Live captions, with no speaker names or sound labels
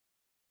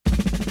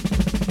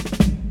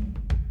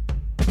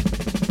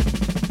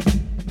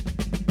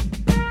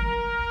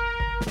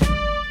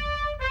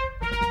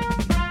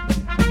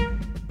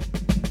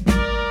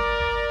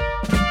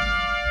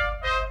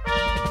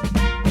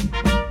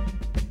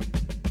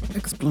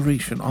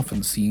Exploration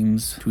often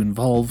seems to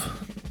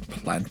involve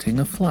planting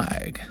a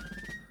flag,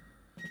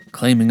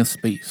 claiming a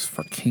space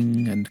for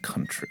king and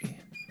country,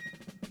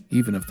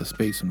 even if the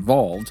space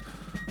involved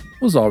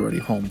was already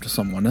home to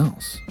someone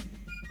else.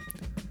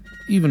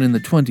 Even in the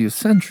 20th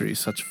century,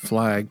 such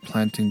flag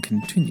planting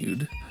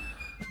continued,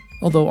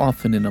 although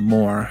often in a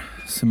more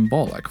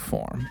symbolic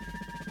form.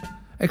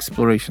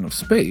 Exploration of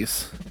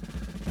space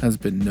has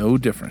been no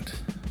different.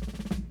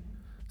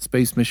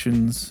 Space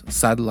missions,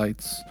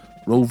 satellites,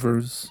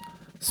 rovers,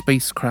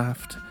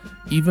 spacecraft,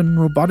 even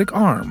robotic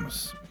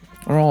arms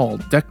are all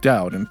decked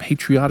out in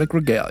patriotic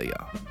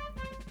regalia.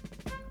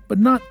 But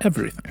not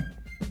everything.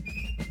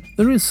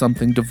 There is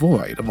something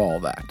devoid of all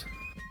that.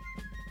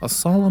 A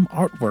solemn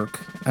artwork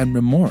and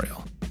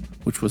memorial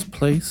which was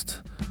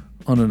placed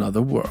on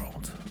another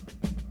world.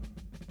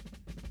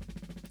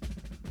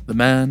 The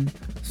man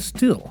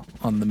still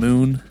on the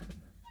moon.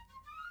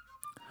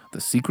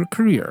 The secret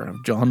career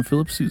of John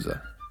Philip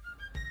Sousa.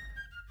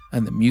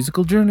 And the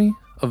musical journey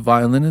of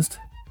violinist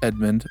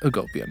Edmond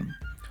Agopian.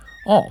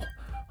 All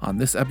on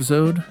this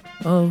episode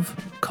of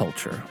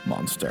Culture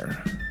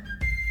Monster.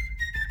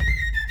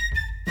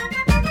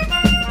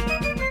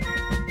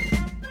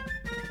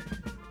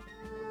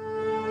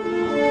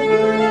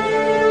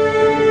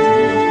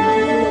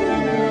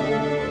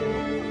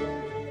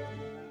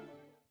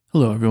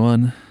 Hello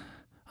everyone,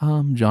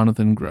 I'm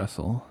Jonathan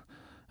Gressel,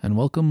 and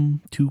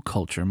welcome to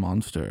Culture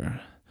Monster,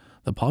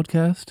 the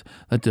podcast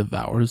that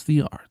devours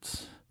the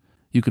arts.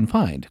 You can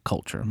find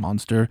Culture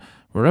Monster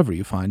wherever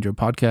you find your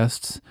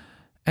podcasts,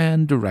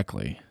 and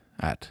directly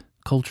at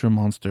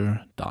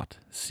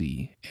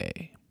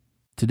culturemonster.ca.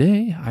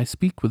 Today, I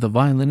speak with a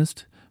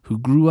violinist who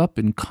grew up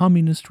in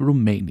communist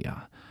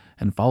Romania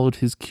and followed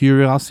his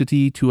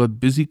curiosity to a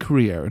busy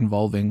career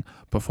involving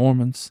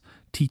performance,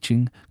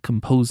 teaching,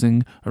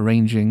 composing,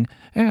 arranging,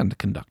 and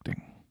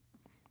conducting.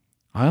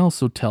 I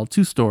also tell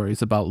two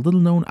stories about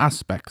little-known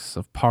aspects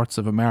of parts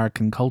of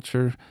American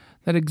culture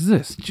that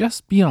exist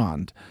just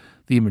beyond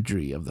the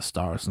imagery of the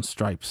stars and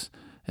stripes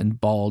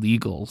and bald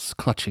eagles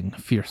clutching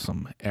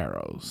fearsome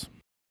arrows.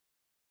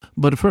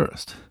 But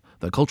first,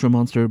 the Culture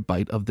Monster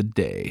Bite of the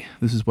Day.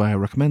 This is where I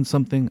recommend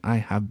something I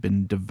have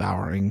been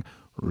devouring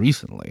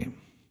recently.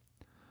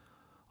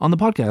 On the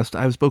podcast,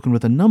 I've spoken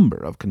with a number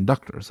of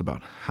conductors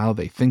about how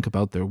they think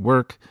about their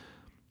work,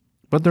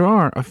 but there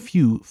are a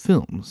few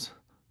films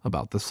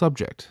about the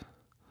subject.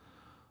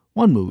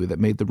 One movie that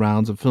made the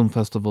rounds of film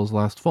festivals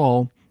last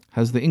fall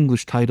has the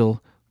English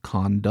title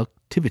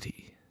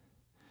Conductivity.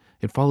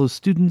 It follows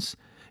students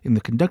in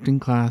the conducting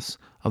class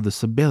of the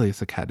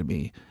Sibelius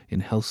Academy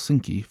in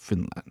Helsinki,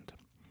 Finland,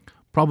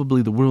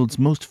 probably the world's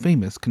most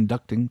famous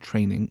conducting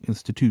training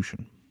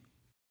institution.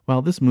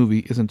 While this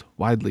movie isn't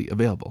widely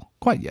available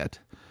quite yet,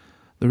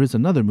 there is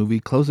another movie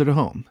closer to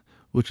home,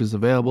 which is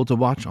available to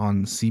watch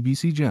on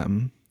CBC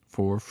Gem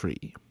for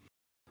free.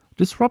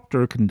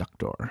 Disruptor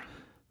Conductor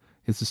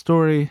is the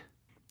story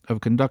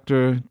of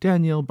conductor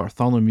Daniel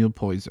Bartholomew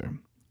Poyser,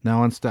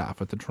 now on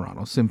staff at the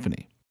Toronto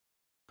Symphony.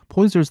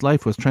 Poyser's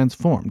life was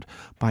transformed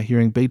by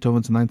hearing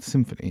Beethoven's Ninth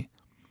Symphony,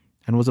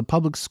 and was a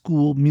public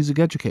school music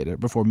educator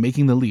before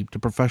making the leap to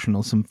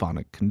professional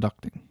symphonic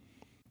conducting.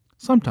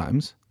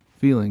 Sometimes,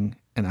 feeling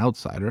an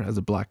outsider as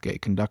a black gay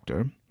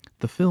conductor,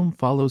 the film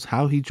follows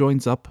how he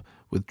joins up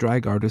with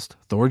drag artist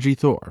Thorgy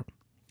Thor,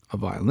 a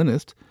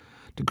violinist,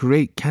 to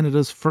create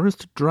Canada's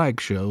first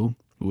drag show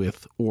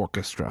with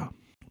orchestra.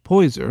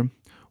 Poyser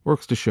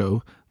works to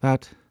show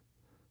that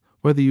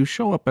whether you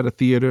show up at a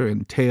theater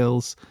in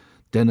tails,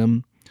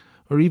 denim,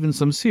 or even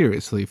some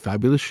seriously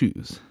fabulous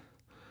shoes,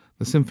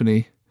 the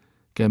symphony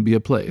can be a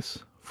place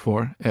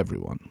for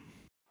everyone.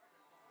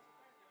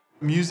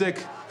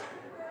 Music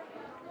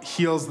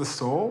heals the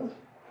soul,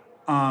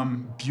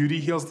 beauty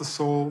heals the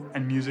soul,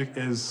 and music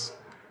is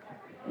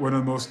one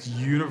of the most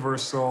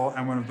universal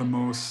and one of the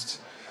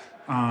most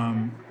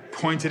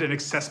pointed and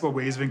accessible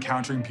ways of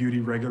encountering beauty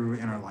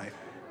regularly in our life.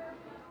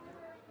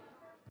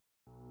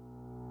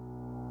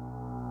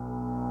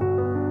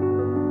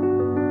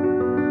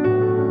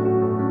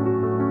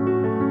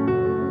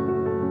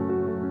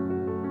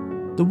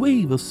 The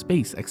wave of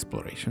space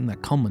exploration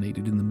that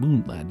culminated in the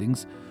moon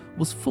landings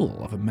was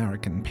full of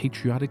American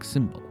patriotic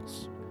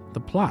symbols. The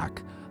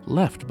plaque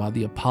left by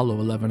the Apollo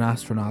 11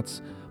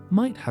 astronauts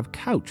might have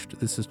couched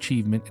this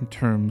achievement in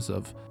terms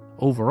of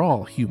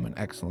overall human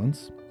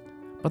excellence,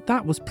 but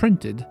that was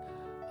printed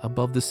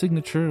above the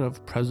signature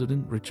of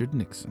President Richard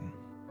Nixon.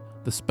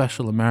 The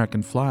special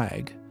American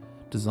flag,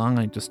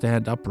 designed to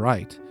stand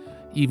upright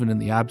even in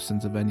the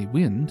absence of any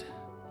wind,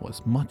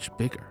 was much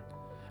bigger,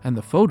 and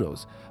the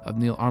photos of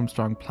Neil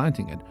Armstrong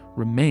planting it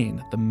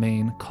remain the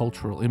main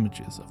cultural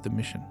images of the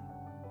mission.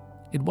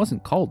 It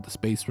wasn't called the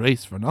space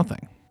race for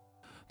nothing.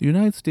 The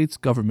United States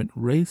government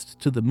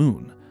raced to the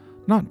moon,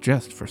 not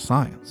just for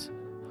science,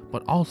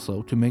 but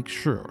also to make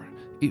sure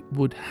it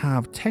would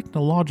have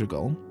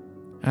technological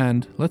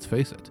and, let's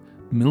face it,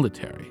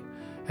 military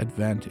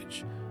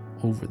advantage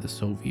over the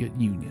Soviet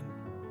Union.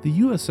 The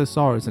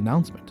USSR's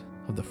announcement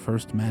of the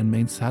first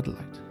man-made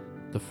satellite,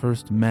 the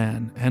first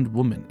man and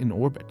woman in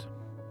orbit,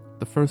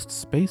 the first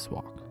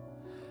spacewalk,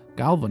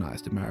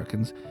 galvanized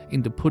Americans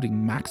into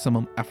putting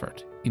maximum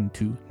effort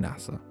into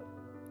NASA.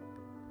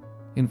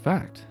 In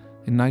fact,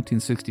 in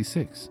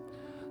 1966,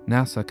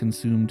 NASA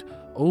consumed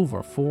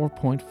over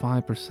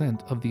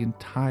 4.5% of the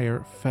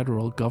entire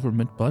federal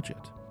government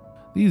budget.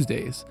 These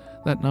days,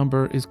 that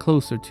number is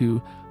closer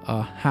to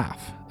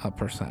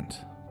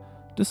 0.5%.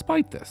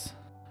 Despite this,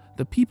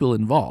 the people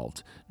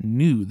involved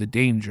knew the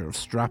danger of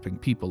strapping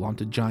people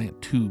onto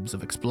giant tubes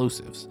of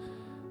explosives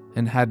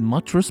and had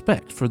much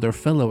respect for their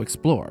fellow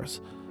explorers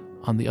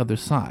on the other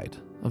side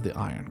of the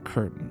Iron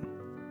Curtain.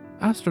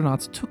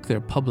 Astronauts took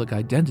their public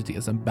identity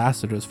as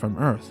ambassadors from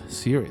Earth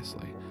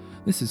seriously.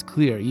 This is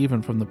clear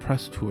even from the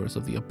press tours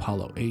of the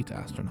Apollo 8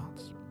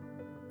 astronauts.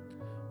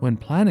 When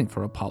planning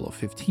for Apollo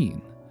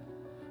 15,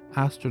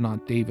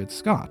 astronaut David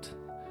Scott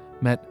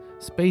met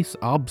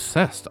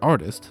space-obsessed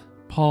artist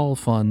Paul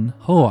van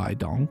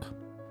Hooijdonk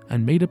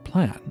and made a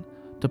plan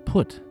to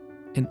put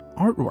an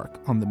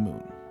artwork on the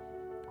moon.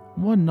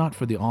 One not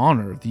for the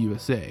honor of the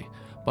USA,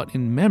 but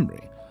in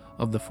memory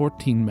of the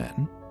 14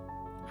 men,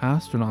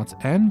 astronauts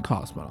and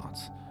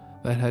cosmonauts,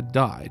 that had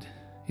died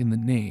in the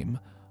name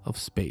of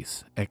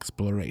space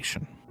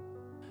exploration.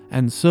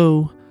 And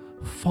so,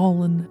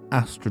 Fallen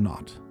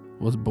Astronaut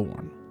was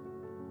born.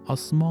 A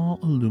small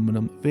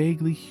aluminum,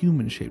 vaguely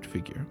human-shaped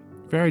figure,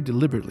 very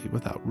deliberately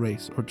without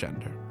race or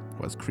gender,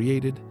 was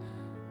created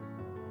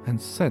and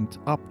sent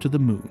up to the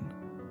moon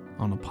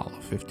on Apollo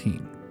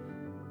 15.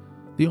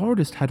 The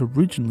artist had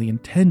originally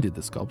intended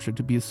the sculpture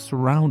to be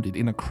surrounded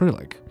in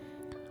acrylic,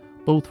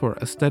 both for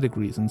aesthetic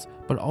reasons,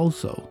 but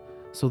also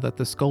so that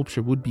the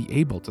sculpture would be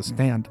able to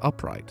stand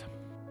upright.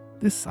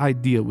 This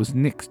idea was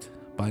nixed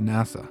by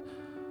NASA,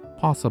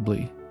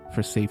 possibly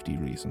for safety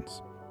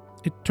reasons.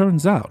 It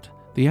turns out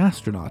the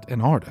astronaut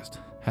and artist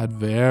had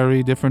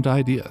very different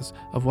ideas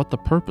of what the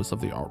purpose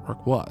of the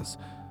artwork was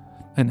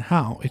and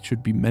how it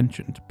should be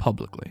mentioned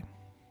publicly.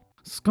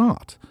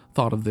 Scott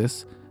thought of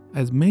this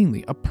as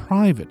mainly a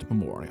private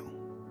memorial.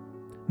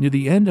 Near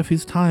the end of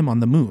his time on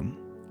the moon,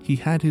 he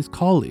had his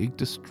colleague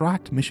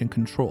distract mission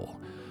control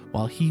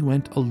while he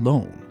went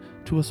alone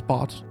to a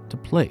spot to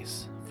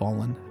place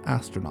Fallen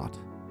Astronaut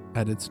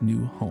at its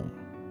new home,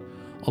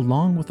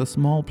 along with a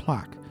small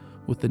plaque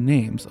with the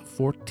names of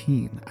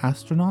 14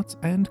 astronauts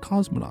and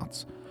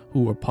cosmonauts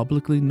who were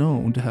publicly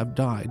known to have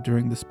died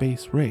during the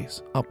space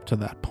race up to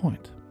that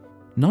point.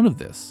 None of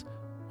this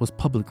was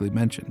publicly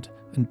mentioned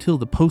until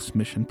the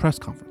post-mission press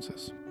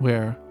conferences,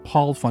 where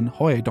Paul van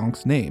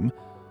Hooijdonk's name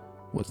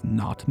was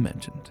not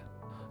mentioned.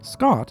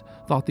 Scott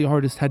thought the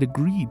artist had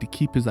agreed to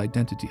keep his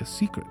identity a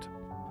secret,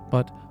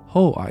 but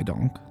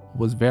Hooijdonk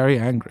was very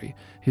angry.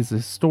 His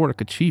historic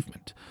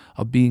achievement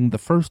of being the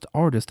first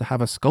artist to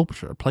have a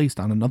sculpture placed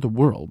on another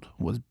world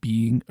was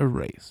being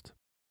erased.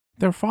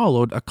 There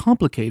followed a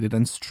complicated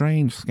and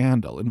strange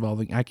scandal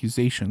involving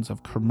accusations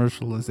of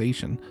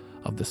commercialization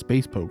of the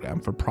space program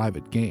for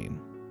private gain.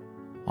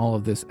 All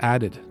of this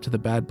added to the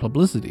bad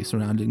publicity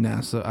surrounding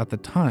NASA at the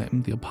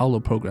time the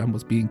Apollo program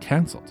was being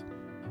cancelled.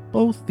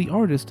 Both the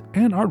artist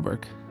and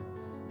artwork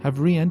have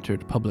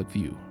re-entered public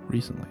view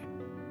recently.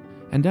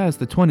 And as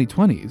the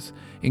 2020s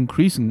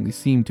increasingly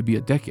seem to be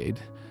a decade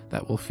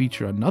that will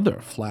feature another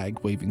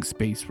flag-waving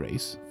space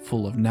race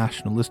full of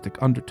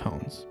nationalistic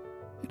undertones,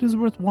 it is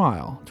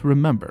worthwhile to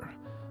remember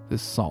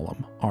this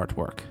solemn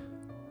artwork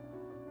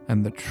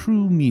and the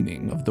true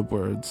meaning of the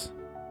words,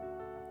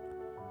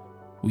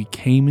 "We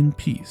came in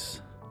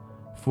peace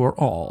for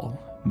all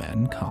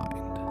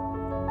mankind."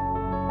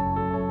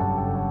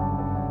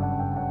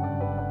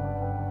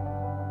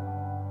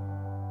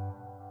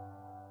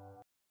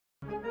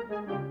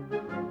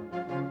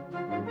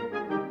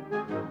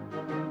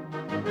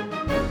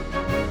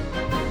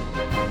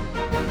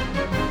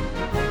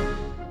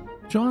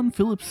 John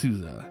Philip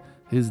Sousa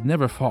is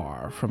never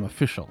far from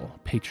official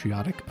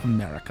patriotic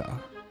America.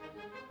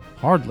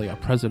 Hardly a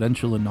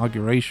presidential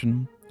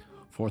inauguration,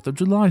 4th of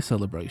July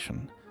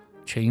celebration,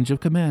 change of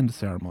command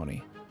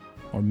ceremony,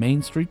 or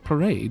Main Street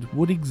parade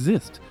would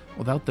exist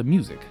without the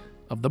music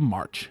of the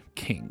March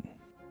King.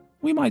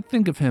 We might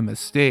think of him as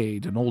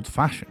staid and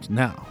old-fashioned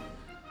now,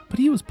 but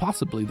he was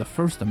possibly the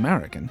first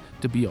American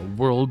to be a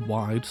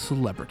worldwide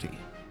celebrity.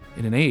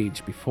 In an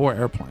age before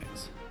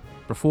airplanes,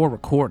 before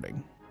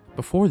recording,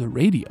 before the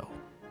radio,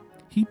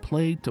 he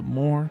played to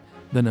more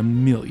than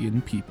 1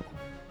 million people.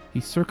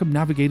 He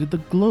circumnavigated the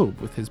globe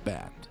with his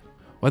band,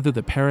 whether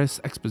the Paris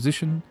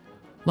Exposition,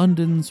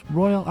 London's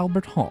Royal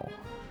Albert Hall,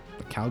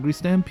 the Calgary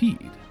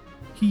Stampede.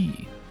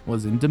 He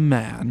was in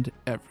demand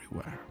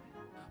everywhere.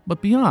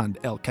 But beyond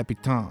El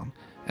Capitan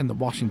and the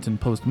Washington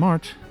Post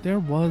March, there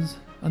was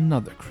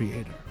another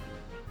creator.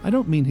 I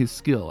don't mean his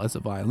skill as a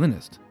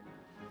violinist,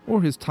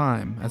 or his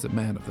time as a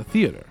man of the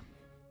theater.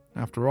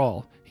 After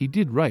all, he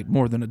did write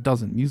more than a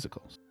dozen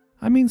musicals.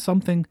 I mean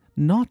something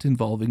not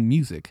involving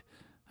music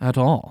at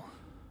all.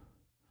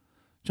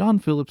 John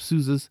Philip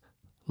Sousa's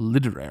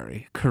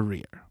literary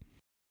career.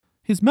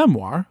 His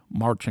memoir,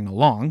 Marching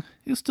Along,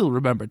 is still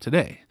remembered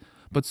today,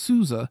 but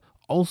Sousa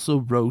also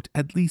wrote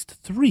at least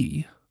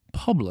 3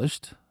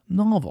 published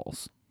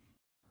novels.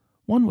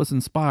 One was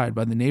inspired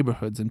by the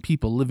neighborhoods and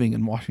people living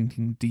in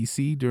Washington,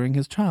 D.C. during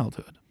his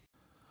childhood.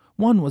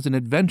 One was an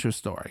adventure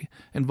story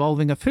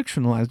involving a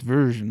fictionalized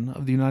version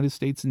of the United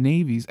States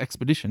Navy's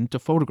expedition to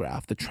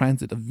photograph the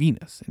transit of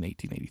Venus in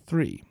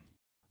 1883,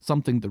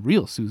 something the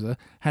real Sousa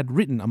had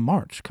written a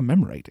march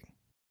commemorating.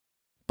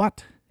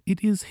 But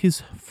it is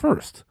his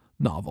first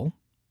novel,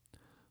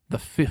 The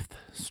Fifth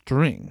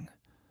String,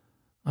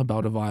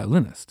 about a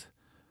violinist,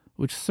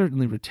 which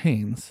certainly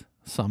retains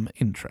some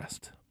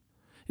interest.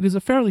 It is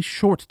a fairly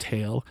short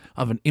tale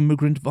of an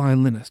immigrant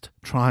violinist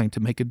trying to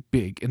make it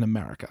big in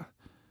America,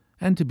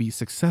 and to be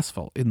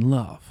successful in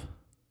love.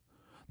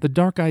 The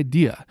dark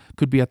idea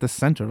could be at the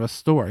center of a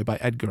story by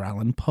Edgar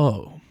Allan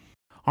Poe.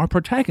 Our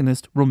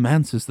protagonist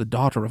romances the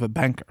daughter of a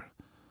banker,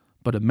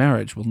 but a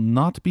marriage will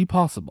not be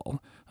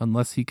possible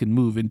unless he can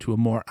move into a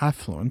more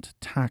affluent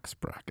tax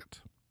bracket.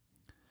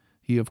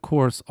 He, of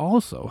course,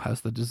 also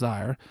has the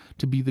desire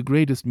to be the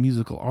greatest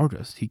musical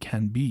artist he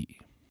can be.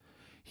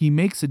 He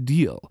makes a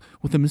deal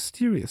with a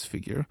mysterious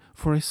figure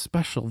for a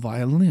special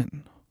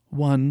violin,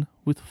 one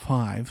with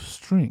 5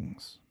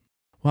 strings.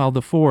 While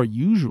the 4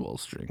 usual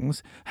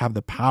strings have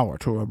the power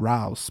to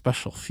arouse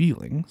special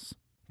feelings,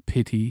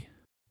 pity,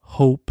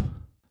 hope,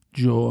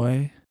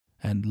 joy,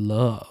 and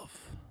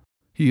love,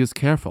 he is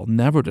careful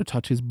never to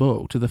touch his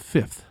bow to the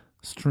 5th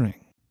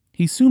string.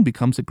 He soon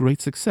becomes a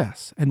great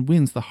success and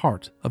wins the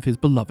heart of his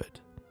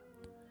beloved.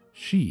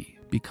 She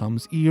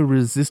becomes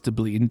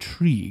irresistibly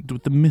intrigued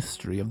with the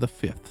mystery of the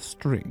 5th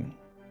string.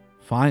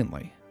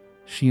 Finally,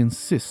 she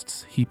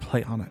insists he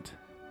play on it.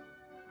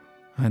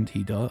 And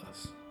he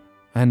does.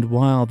 And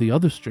while the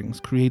other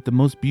strings create the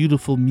most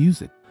beautiful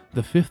music,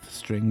 the 5th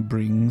string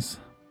brings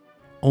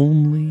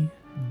only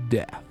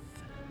death.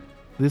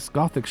 This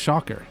gothic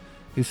shocker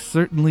is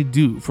certainly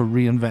due for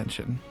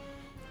reinvention.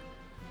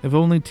 If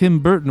only Tim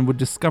Burton would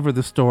discover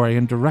the story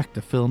and direct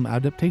a film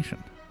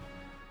adaptation.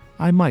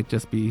 I might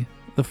just be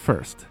the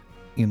first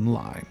in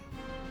line.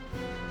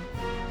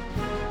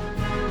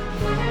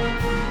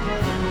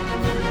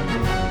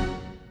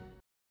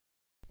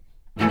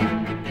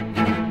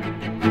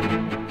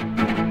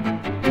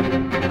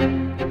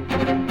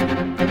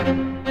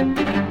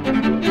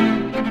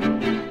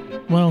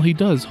 While he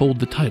does hold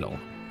the title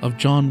of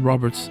John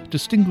Roberts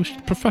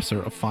Distinguished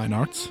Professor of Fine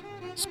Arts,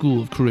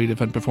 School of Creative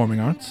and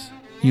Performing Arts,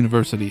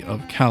 University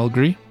of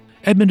Calgary,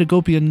 Edmond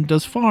Agopian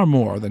does far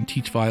more than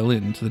teach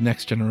violin to the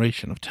next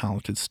generation of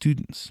talented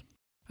students.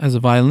 As a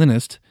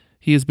violinist,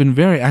 he has been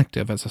very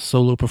active as a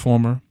solo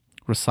performer,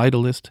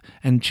 recitalist,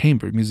 and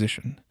chamber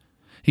musician.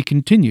 He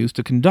continues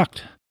to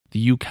conduct the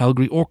U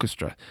Calgary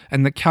Orchestra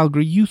and the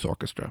Calgary Youth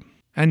Orchestra,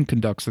 and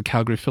conducts the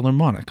Calgary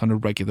Philharmonic on a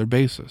regular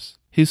basis.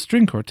 His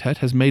string quartet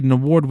has made an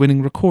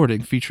award-winning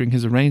recording featuring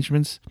his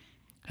arrangements,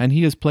 and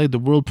he has played the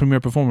world premiere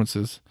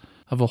performances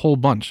of a whole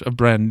bunch of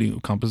brand new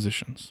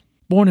compositions.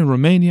 Born in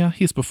Romania,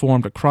 he has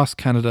performed across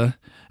Canada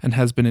and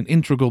has been an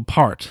integral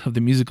part of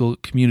the musical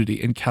community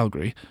in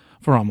Calgary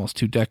for almost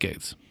 2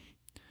 decades.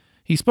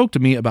 He spoke to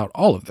me about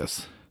all of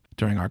this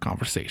during our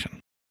conversation.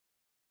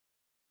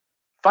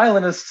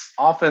 Violinists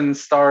often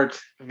start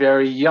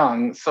very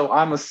young, so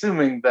I'm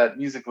assuming that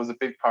music was a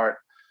big part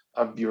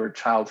of your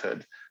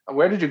childhood.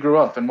 Where did you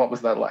grow up and what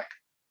was that like?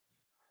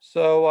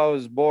 So I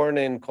was born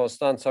in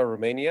Constanța,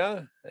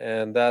 Romania,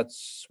 and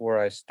that's where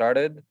I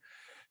started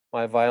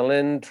my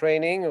violin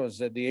training. It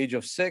was at the age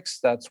of 6.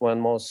 That's when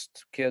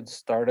most kids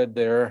started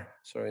their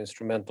sort of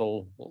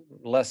instrumental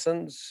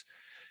lessons.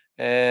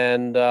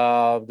 And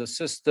the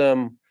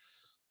system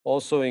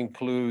also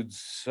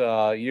includes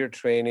ear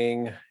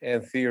training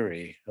and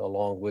theory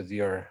along with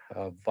your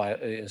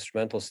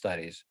instrumental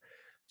studies.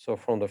 So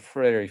from the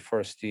very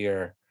first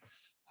year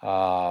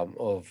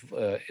of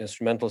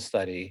instrumental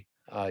study,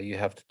 you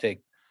have to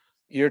take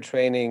ear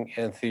training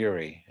and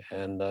theory.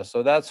 And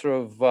so that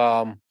sort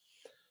of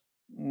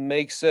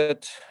makes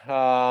it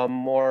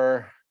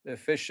more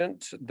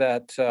efficient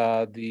that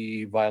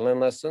the violin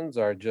lessons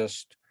are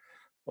just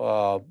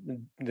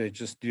they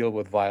just deal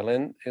with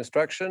violin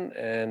instruction,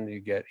 and you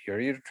get your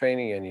ear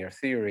training and your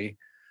theory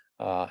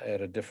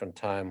at a different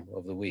time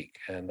of the week.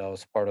 And that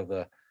was part of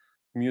the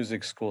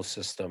music school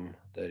system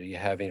that you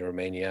have in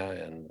Romania.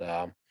 And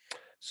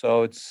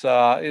so it's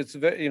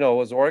very, it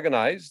was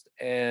organized,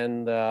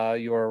 and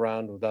you were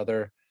around with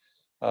other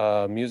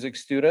music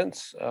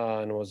students,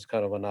 and it was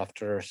kind of an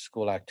after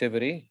school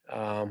activity.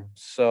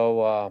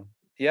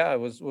 Yeah, it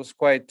was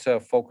quite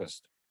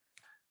focused.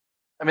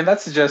 I mean,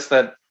 that suggests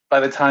that by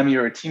the time you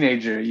were a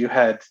teenager, you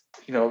had,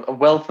 a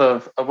wealth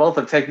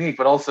of technique,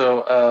 but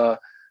also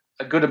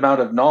a good amount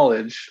of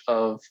knowledge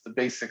of the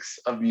basics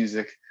of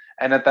music.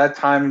 And at that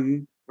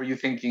time, were you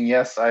thinking,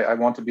 yes, I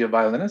want to be a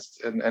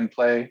violinist and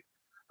play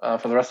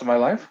for the rest of my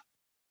life?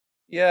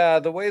 Yeah,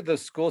 the way the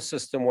school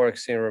system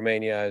works in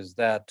Romania is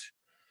that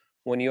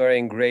when you are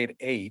in grade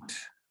 8,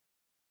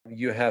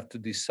 you have to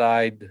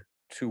decide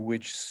to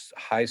which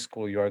high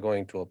school you are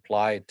going to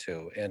apply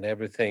to, and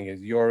everything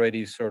is you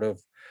already sort of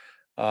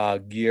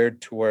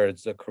geared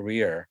towards a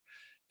career,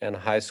 and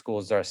high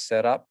schools are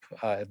set up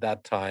at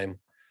that time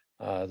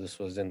This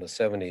was in the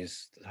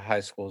 70s. High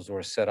schools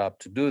were set up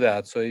to do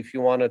that. So if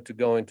you wanted to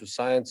go into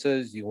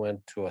sciences, you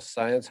went to a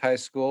science high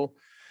school.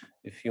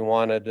 If you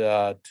wanted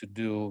to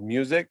do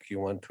music, you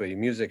went to a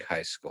music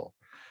high school.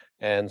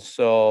 And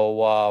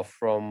so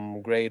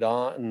from grade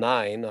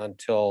 9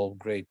 until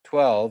grade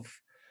 12,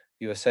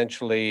 you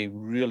essentially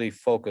really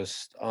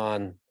focused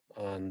on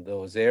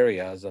those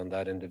areas, on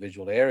that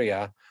individual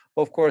area.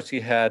 Of course, he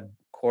had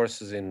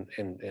courses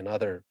in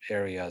other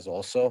areas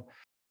also.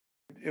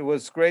 It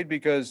was great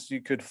because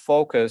you could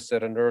focus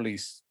at an early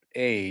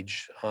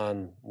age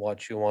on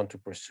what you want to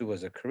pursue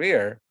as a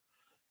career.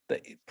 The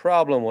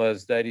problem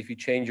was that if you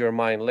change your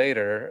mind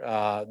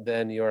later,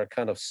 then you're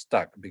kind of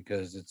stuck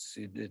because it's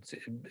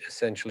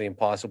essentially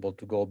impossible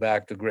to go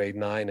back to grade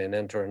 9 and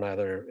enter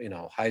another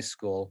high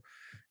school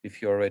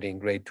if you're already in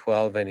grade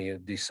 12 and you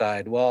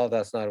decide, well,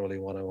 that's not really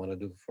what I want to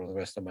do for the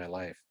rest of my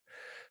life.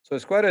 So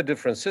it's quite a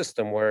different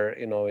system where,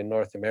 in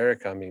North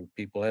America, I mean,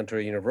 people enter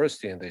a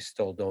university and they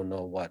still don't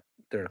know what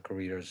their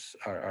careers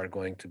are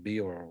going to be,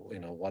 or,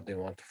 what they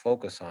want to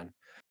focus on.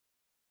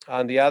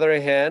 On the other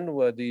hand,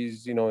 with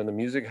these, in the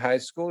music high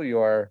school, you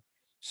are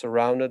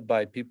surrounded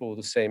by people with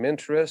the same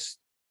interests.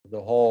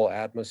 The whole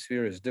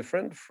atmosphere is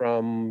different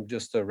from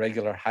just a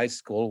regular high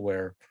school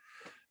where,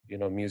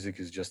 music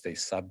is just a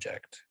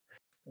subject.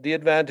 The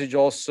advantage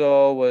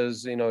also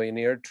was, in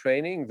ear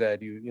training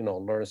that you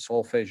learn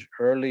solfege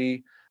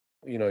early,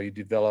 you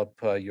develop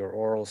your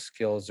oral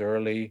skills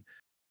early.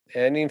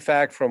 And in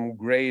fact, from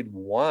grade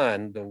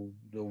 1,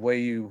 the way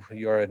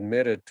you're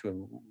admitted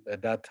to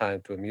at that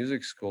time to a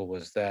music school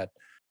was that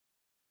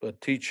a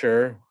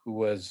teacher who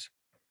was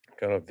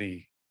kind of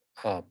the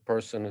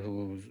person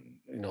who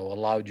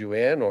allowed you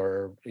in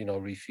or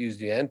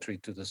refused you entry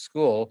to the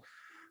school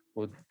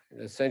would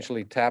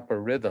essentially tap a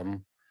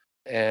rhythm,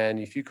 and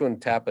if you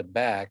couldn't tap it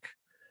back,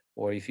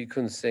 or if you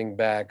couldn't sing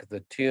back the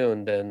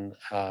tune, then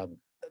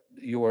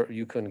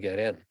you couldn't get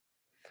in.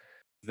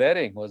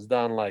 Vetting was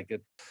done like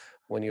it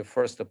when you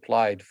first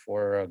applied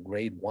for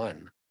grade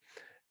 1,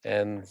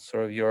 and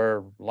sort of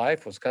your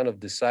life was kind of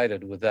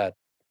decided with that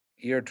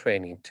ear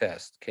training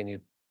test. Can you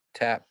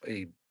tap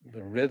a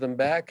rhythm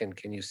back, and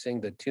can you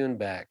sing the tune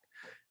back?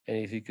 And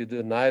if you could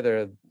do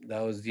neither,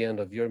 that was the end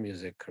of your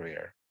music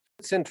career.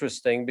 It's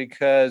interesting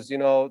because,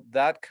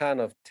 that kind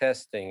of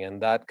testing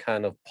and that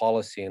kind of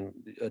policy in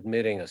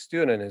admitting a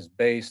student is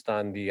based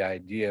on the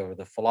idea or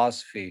the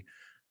philosophy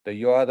that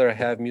you either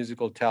have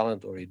musical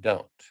talent or you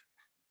don't,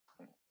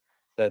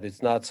 that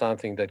it's not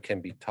something that can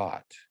be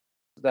taught.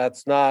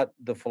 That's not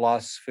the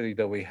philosophy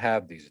that we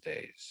have these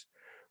days,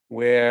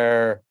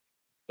 where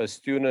a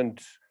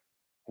student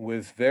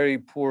with very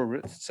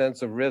poor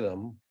sense of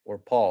rhythm or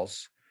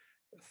pulse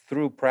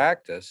through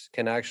practice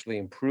can actually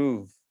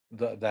improve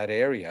that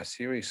area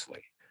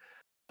seriously.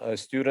 A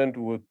student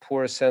with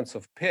poor sense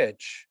of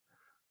pitch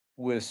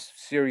with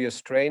serious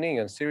training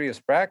and serious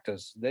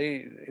practice,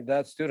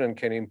 that student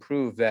can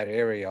improve that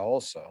area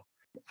also.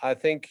 I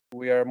think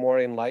we are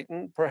more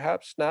enlightened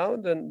perhaps now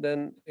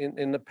than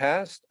in the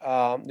past.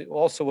 It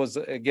also was,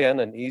 again,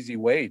 an easy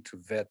way to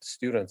vet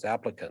students,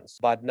 applicants.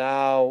 But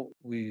now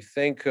we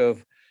think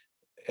of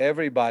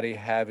everybody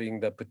having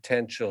the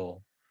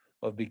potential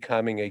of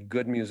becoming a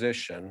good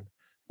musician,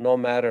 no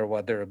matter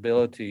what their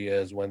ability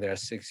is when they're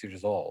 6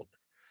 years old.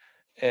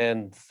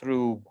 And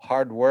through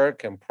hard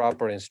work and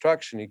proper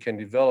instruction, you can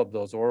develop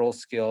those oral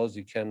skills,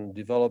 you can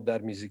develop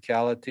that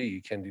musicality,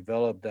 you can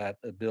develop that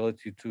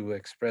ability to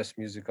express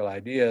musical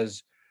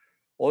ideas.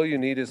 All you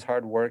need is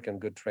hard work and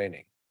good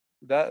training.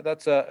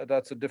 That's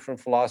a different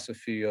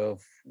philosophy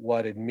of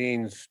what it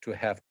means to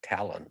have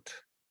talent.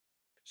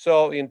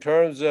 So in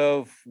terms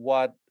of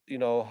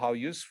how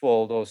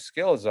useful those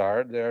skills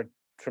are, they're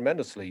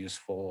tremendously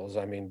useful.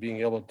 I mean,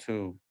 being able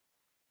to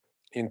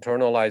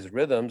internalize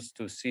rhythms,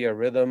 to see a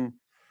rhythm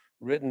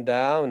written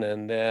down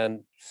and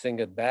then sing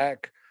it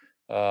back,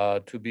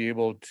 to be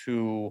able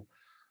to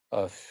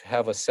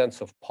have a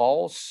sense of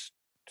pulse,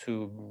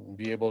 to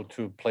be able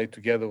to play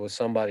together with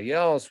somebody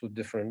else with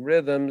different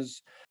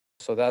rhythms.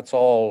 So that's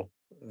all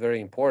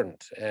very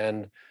important.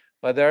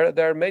 But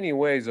there are many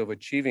ways of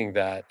achieving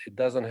that. It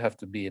doesn't have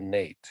to be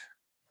innate.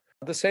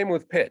 The same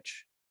with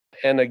pitch.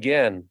 And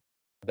again,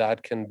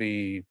 that can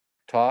be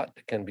taught,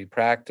 can be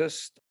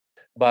practiced.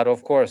 But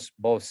of course,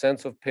 both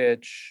sense of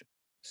pitch,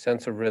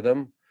 sense of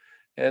rhythm,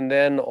 and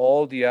then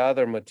all the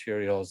other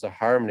materials, the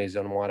harmonies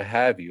and what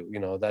have you,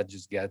 that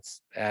just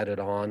gets added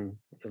on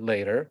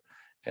later.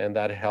 And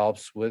that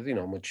helps with,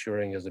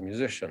 maturing as a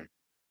musician.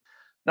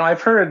 Now,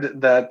 I've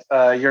heard that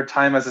your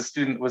time as a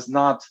student was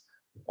not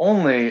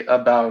only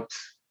about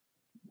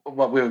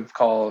what we would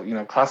call,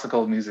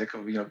 classical music,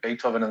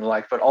 Beethoven and the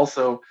like, but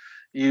also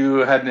you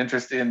had an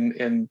interest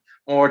in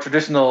more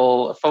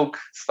traditional folk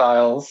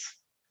styles.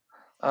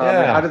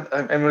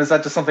 Yeah. Was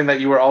that just something that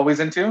you were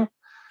always into?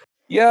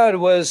 Yeah, it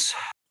was.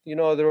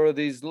 There were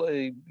these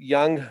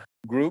young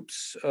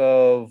groups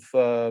of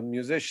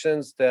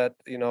musicians that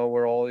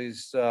were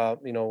always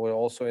were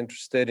also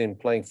interested in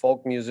playing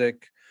folk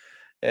music,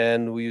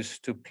 and we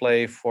used to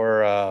play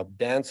for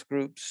dance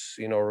groups,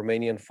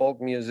 Romanian folk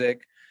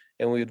music,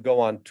 and we would go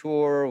on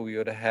tour. We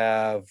would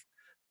have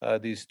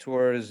these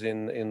tours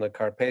in the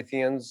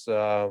Carpathians.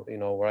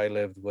 Where I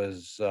lived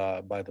was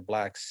by the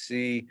Black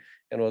Sea,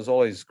 and it was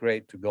always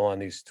great to go on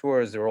these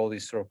tours. There were all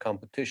these sort of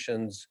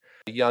competitions,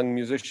 young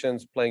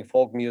musicians playing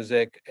folk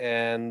music,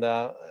 and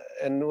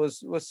it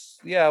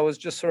was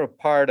just sort of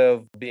part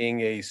of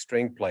being a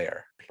string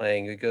player,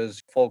 playing,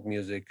 because folk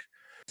music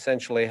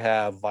essentially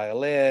have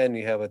violin,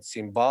 you have a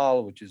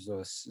cymbal, which is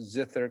a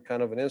zither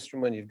kind of an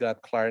instrument, you've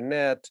got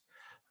clarinet,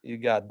 you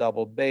got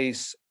double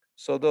bass.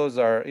 So those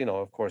are,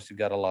 of course, you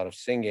got a lot of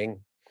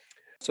singing.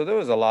 So there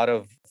was a lot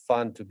of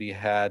fun to be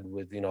had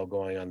with,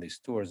 going on these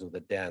tours with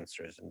the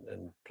dancers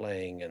and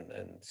playing and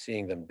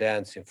seeing them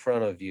dance in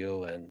front of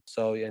you. And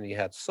you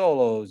had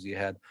solos, you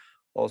had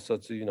all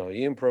sorts of, you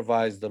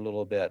improvised a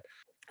little bit.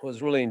 It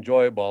was really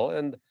enjoyable.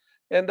 And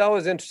that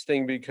was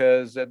interesting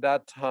because at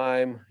that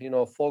time,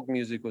 folk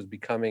music was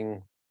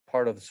becoming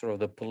part of sort of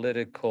the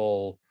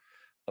political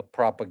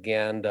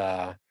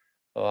propaganda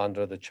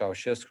under the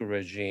Ceausescu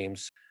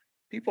regimes.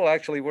 People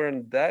actually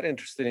weren't that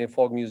interested in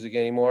folk music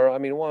anymore. I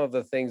mean, one of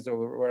the things that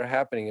were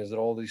happening is that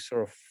all these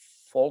sort of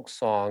folk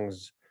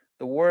songs,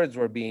 the words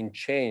were being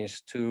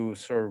changed to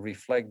sort of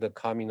reflect the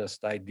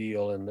communist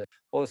ideal. And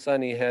all of a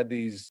sudden, you had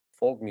these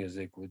folk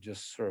music with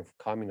just sort of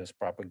communist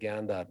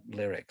propaganda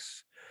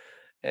lyrics.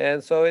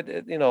 And so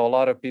a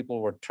lot of people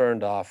were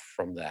turned off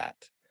from that.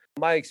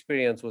 My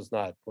experience was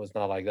not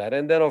like that.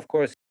 And then, of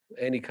course,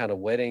 any kind of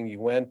wedding you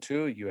went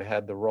to, you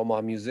had the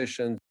Roma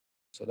musicians.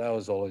 So that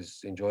was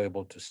always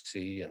enjoyable to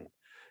see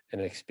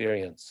and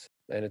experience.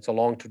 And it's a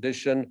long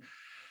tradition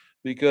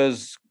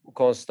because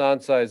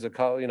Constanza is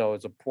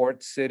it's a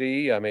port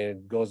city. I mean,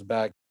 it goes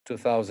back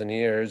 2,000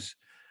 years,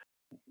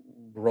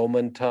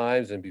 Roman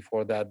times, and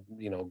before that,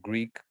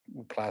 Greek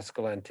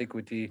classical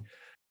antiquity.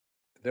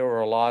 There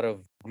were a lot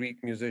of Greek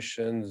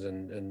musicians,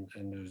 and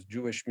there was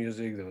Jewish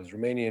music, there was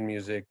Romanian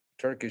music,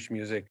 Turkish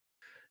music.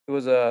 It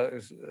was a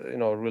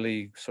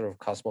really sort of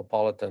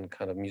cosmopolitan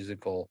kind of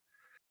musical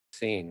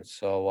scene.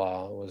 So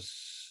it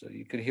was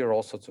you could hear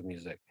all sorts of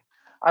music.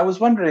 I was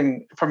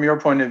wondering, from your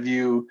point of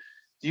view,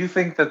 do you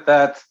think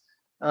that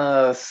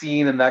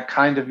scene and that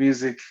kind of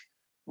music,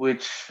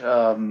 which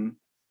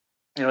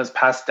is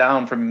passed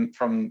down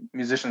from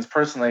musicians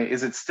personally,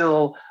 is it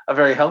still a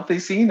very healthy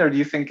scene, or do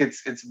you think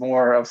it's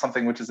more of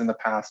something which is in the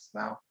past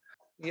now?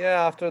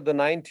 Yeah, after the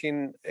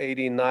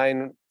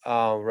 1989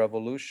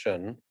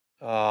 revolution,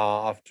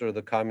 after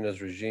the communist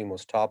regime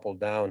was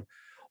toppled down,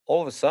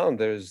 all of a sudden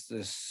there's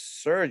this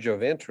surge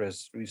of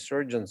interest,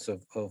 resurgence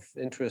of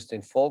interest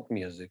in folk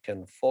music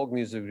and folk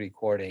music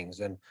recordings.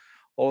 And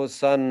all of a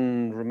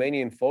sudden,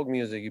 Romanian folk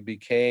music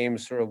became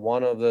sort of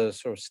one of the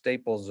sort of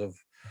staples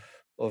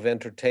of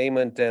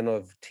entertainment and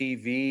of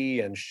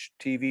TV and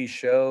TV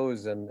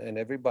shows, and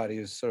everybody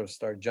was sort of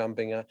start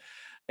jumping up.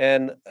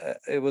 And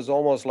it was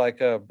almost like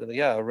a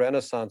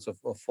renaissance of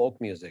folk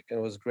music, and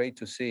it was great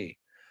to see.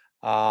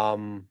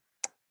 Um,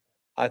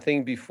 I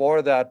think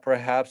before that,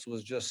 perhaps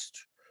was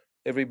just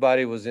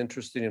everybody was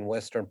interested in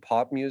Western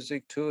pop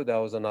music too. That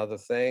was another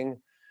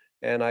thing.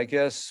 And I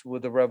guess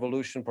with the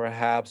revolution,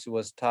 perhaps it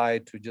was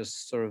tied to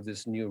just sort of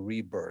this new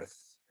rebirth.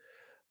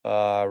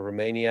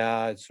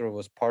 Romania, it sort of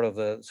was part of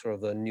the sort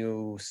of the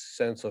new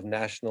sense of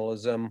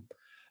nationalism,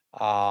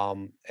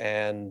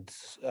 and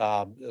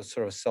a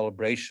sort of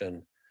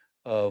celebration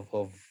of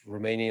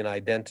Romanian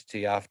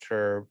identity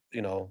after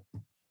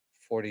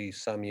 40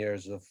 some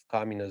years of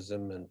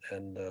communism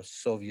and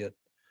Soviet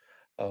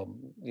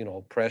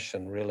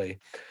oppression, really.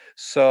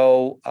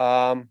 So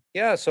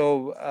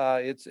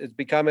it's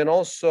becoming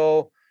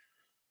also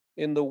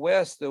in the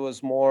West. There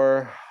was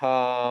more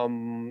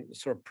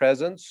sort of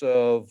presence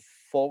of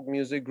folk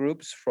music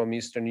groups from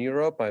Eastern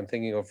Europe. I'm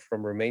thinking of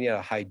from Romania,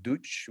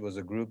 Haiduc was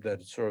a group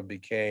that sort of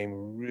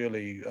became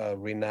really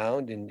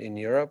renowned in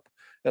Europe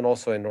and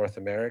also in North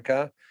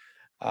America.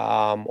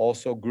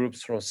 Also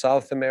groups from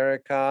South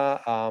America.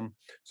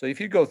 So if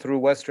you go through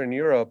Western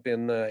Europe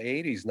in the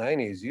 80s,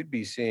 90s, you'd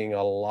be seeing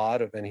a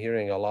lot of and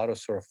hearing a lot of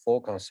sort of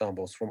folk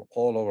ensembles from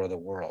all over the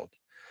world.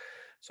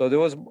 So there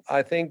was,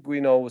 I think,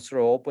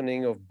 sort of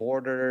opening of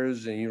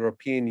borders and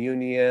European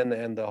Union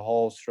and the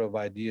whole sort of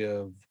idea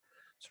of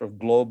sort of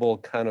global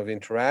kind of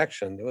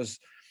interaction. There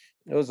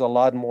was a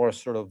lot more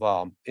sort of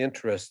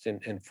interest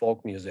in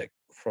folk music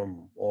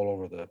from all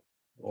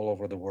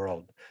over the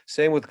world.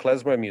 Same with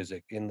klezmer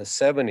music in the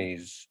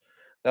 70s.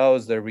 That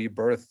was the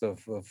rebirth of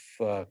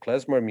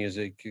klezmer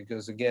music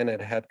because again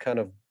it had kind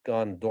of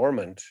gone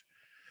dormant.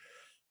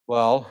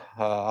 Well,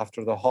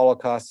 after the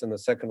Holocaust and the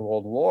Second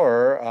World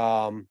War,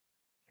 I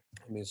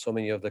mean, so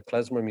many of the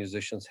klezmer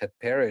musicians had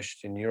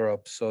perished in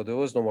Europe, so there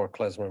was no more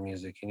klezmer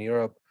music in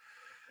Europe.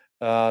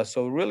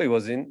 So it really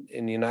was in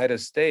the United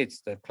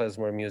States that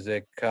klezmer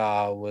music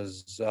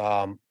was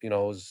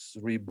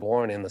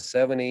reborn in the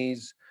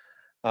 70s,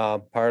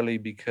 partly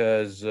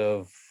because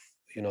of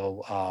you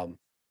know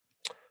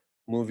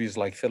movies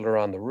like Fiddler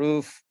on the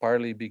Roof,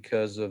 partly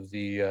because of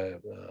the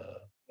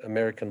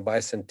American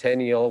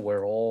Bicentennial,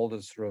 where all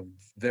the sort of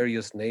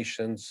various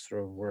nations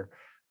sort of were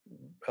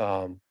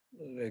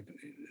like,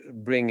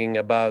 bringing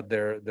about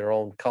their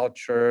own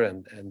culture,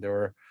 and they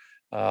were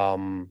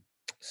um,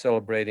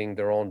 celebrating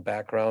their own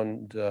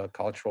background,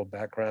 cultural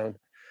background.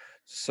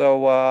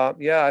 So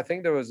yeah, I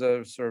think there was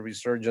a sort of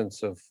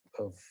resurgence of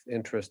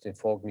interest in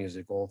folk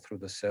music all through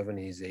the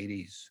 70s,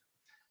 80s.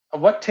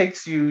 What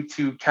takes you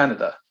to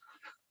Canada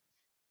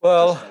to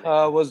Well,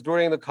 study? it was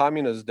during the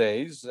communist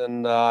days,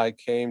 and I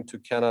came to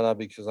Canada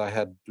because I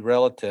had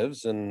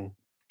relatives and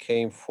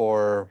came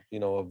for,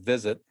 a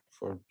visit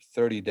for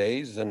 30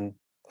 days, and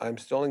I'm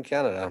still in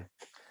Canada.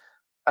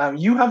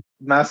 You have a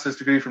master's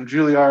degree from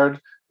Juilliard,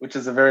 which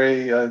is a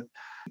very a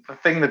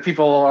thing that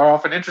people are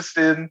often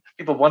interested in.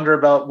 People wonder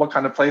about what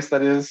kind of place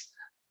that is.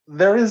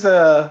 There is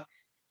a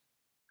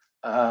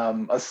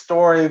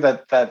story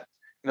that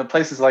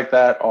places like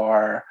that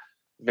are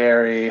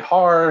very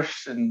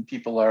harsh and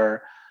people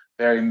are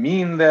very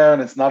mean there,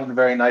 and it's not a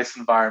very nice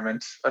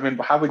environment. I mean,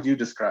 how would you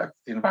describe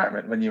the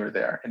environment when you were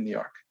there in New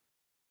York?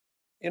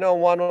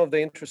 One of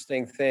the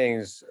interesting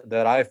things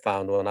that I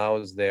found when I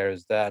was there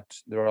is that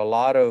there are a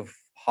lot of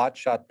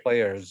hotshot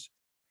players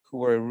who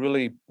were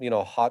really,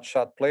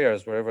 hotshot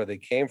players wherever they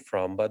came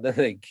from. But then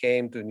they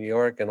came to New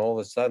York, and all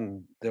of a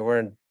sudden they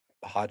weren't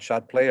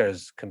hotshot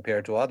players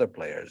compared to other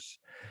players.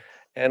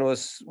 And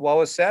was what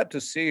was sad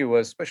to see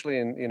was, especially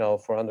in,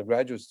 for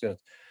undergraduate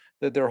students,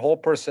 that their whole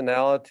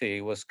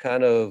personality was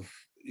kind of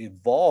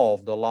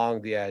evolved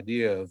along the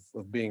idea of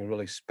being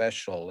really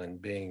special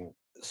and being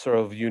sort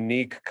of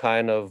unique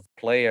kind of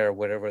player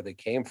wherever they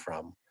came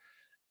from.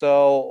 So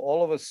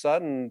all of a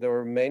sudden, there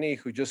were many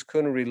who just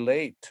couldn't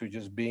relate to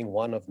just being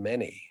one of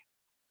many.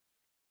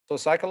 So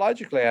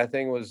psychologically, I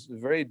think it was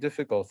very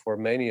difficult for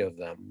many of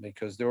them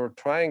because they were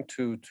trying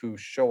to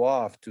show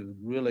off, to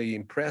really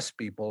impress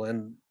people,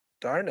 and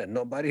darn it,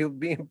 nobody would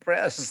be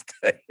impressed.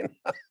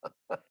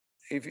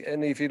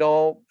 If you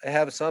don't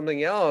have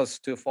something else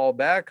to fall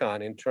back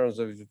on in terms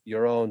of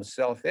your own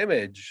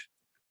self-image,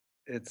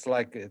 it's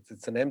like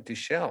it's an empty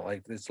shell.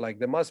 Like it's like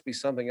there must be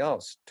something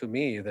else to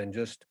me than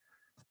just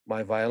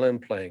my violin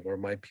playing or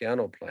my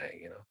piano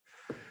playing.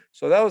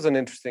 So that was an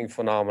interesting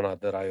phenomenon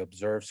that I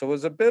observed. So it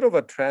was a bit of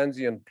a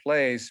transient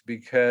place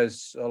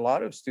because a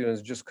lot of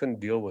students just couldn't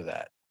deal with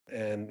that.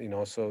 And,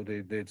 so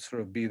they'd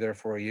sort of be there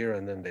for a year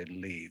and then they'd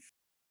leave.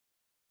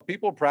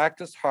 People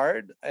practiced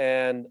hard,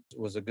 and it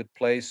was a good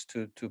place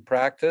to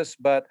practice.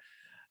 But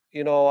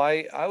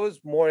I was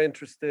more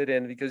interested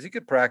in, because you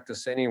could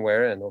practice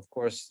anywhere, and of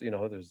course,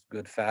 there's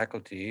good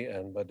faculty,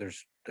 but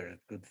there's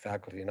good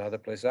faculty in other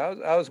places.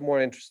 I was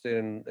more interested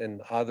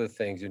in other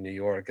things in New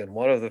York, and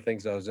one of the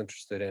things I was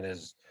interested in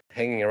is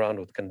hanging around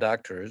with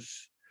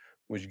conductors,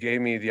 which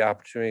gave me the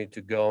opportunity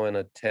to go and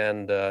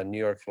attend New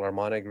York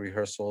Philharmonic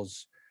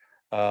rehearsals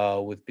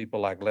with people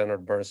like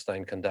Leonard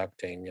Bernstein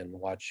conducting, and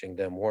watching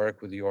them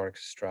work with the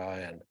orchestra.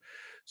 And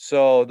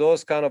so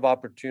those kind of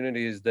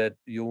opportunities that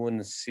you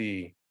wouldn't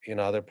see in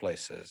other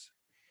places.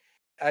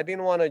 I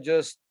didn't want to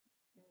just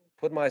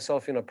put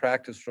myself in a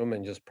practice room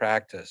and just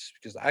practice,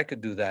 because I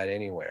could do that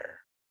anywhere.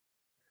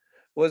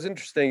 It was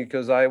interesting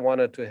because I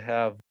wanted to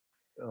have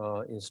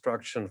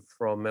instruction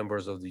from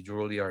members of the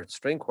Juilliard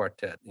String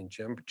Quartet in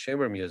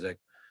chamber music,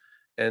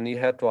 and you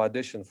had to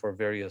audition for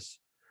various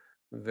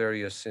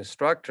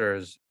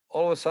instructors.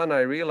 All of a sudden, I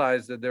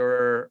realized that there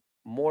were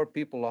more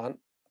people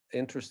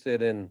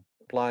interested in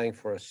applying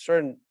for a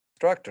certain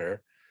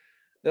instructor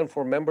than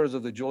for members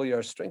of the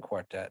Juilliard String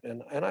Quartet,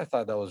 and I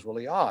thought that was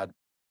really odd.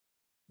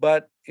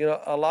 But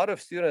a lot of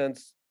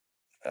students,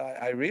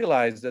 I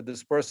realized that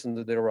this person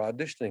that they were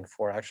auditioning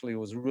for actually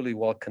was really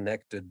well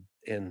connected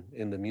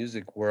in the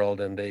music world,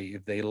 and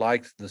if they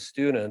liked the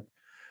student,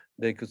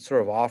 they could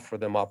sort of offer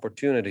them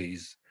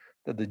opportunities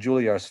that the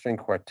Juilliard String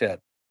Quartet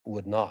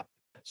would not.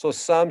 So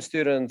some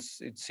students,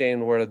 it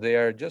seemed, were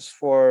there just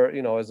for,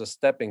 as a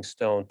stepping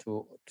stone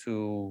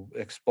to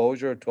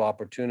exposure, to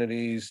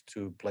opportunities,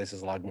 to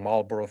places like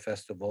Marlborough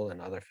Festival and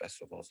other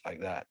festivals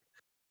like that.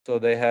 So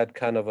they had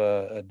kind of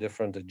a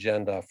different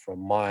agenda from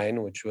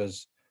mine, which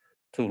was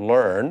to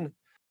learn.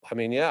 I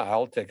mean, yeah,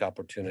 I'll take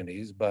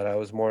opportunities, but I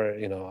was more,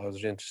 I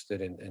was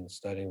interested in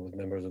studying with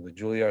members of the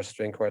Juilliard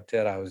String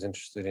Quartet. I was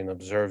interested in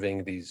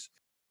observing these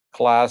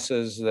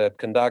classes that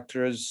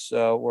conductors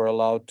were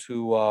allowed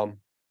to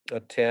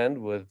attend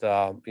with,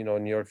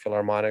 New York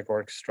Philharmonic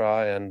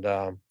Orchestra, and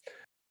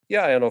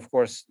yeah, and of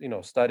course,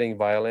 studying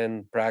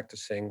violin,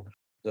 practicing.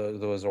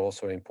 Those are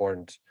also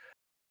important.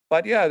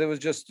 But yeah, there was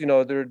just,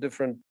 there are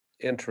different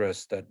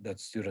interests that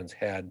students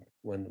had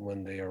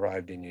when they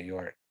arrived in New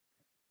York.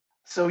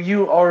 So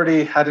you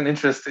already had an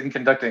interest in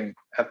conducting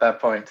at that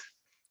point.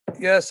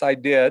 Yes, I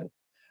did.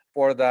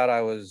 For that,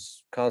 I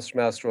was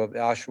concertmaster of the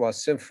Oshawa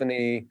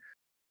Symphony,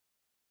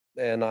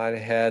 and I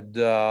had,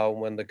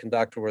 when the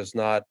conductor was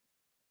not,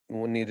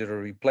 needed a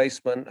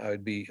replacement,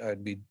 I'd be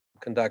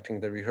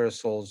conducting the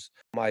rehearsals.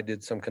 I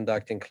did some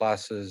conducting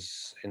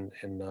classes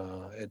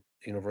at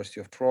University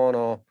of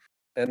Toronto.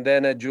 And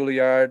then at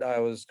Juilliard, I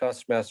was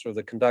concertmaster of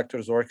the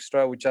conductors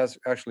orchestra, which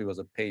actually was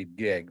a paid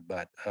gig.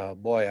 But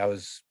boy, I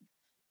was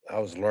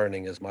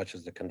learning as much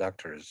as the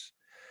conductors.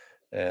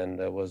 and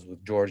that was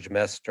with George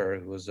Mester,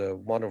 who was a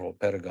wonderful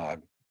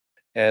pedagogue.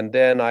 And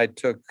then I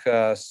took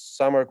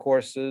summer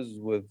courses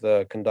with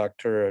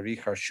conductor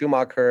Richard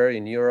Schumacher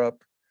in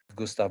Europe.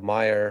 Gustav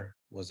Meyer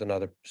was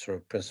another sort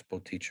of principal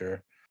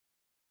teacher.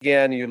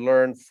 Again, you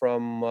learn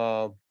from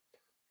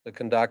the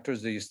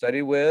conductors that you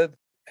study with,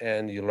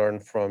 and you learn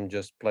from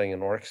just playing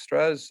in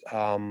orchestras,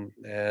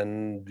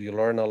 and you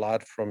learn a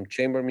lot from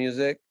chamber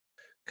music.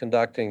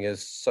 Conducting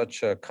is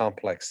such a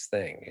complex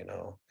thing, you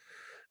know.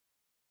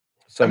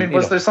 I mean,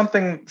 was there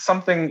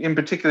something in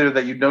particular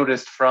that you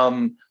noticed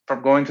from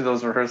going to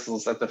those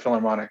rehearsals at the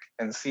Philharmonic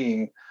and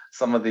seeing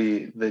some of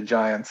the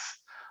giants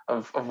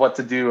of what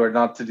to do or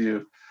not to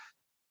do?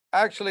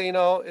 Actually, you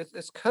know,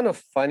 it's kind of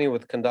funny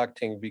with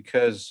conducting,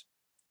 because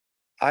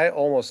I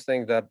almost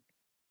think that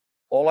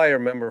all I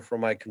remember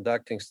from my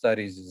conducting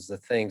studies is the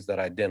things that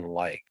I didn't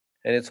like.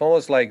 And it's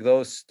almost like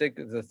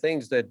the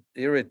things that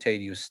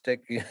irritate you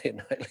stick,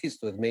 at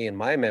least with me in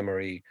my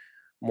memory,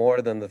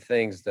 more than the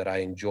things that I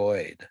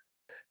enjoyed.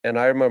 And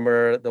I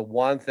remember the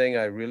one thing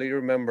I really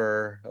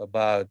remember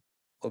about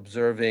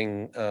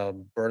observing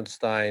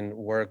Bernstein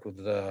work with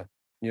the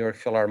New York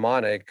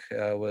Philharmonic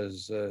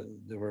was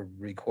they were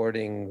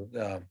recording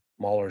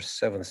Mahler's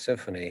Seventh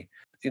Symphony.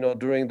 You know,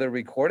 during the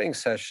recording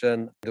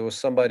session, there was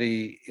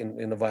somebody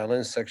in the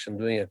violin section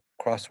doing a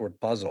crossword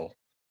puzzle.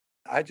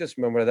 I just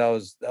remember that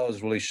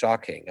was really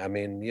shocking. I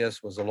mean, yes,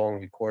 it was a long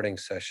recording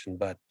session,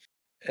 but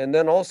and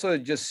then also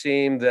it just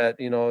seemed that,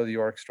 you know, the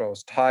orchestra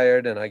was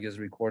tired, and I guess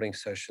recording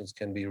sessions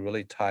can be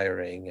really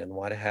tiring and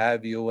what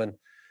have you. And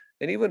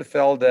even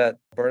felt that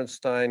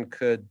Bernstein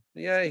could,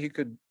 yeah, he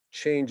could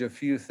change a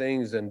few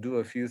things and do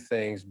a few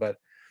things, but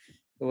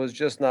it was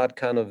just not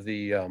kind of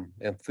the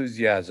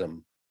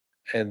enthusiasm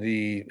and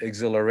the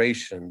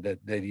exhilaration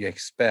that you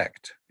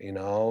expect, you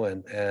know.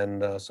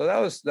 And so that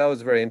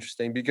was very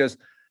interesting, because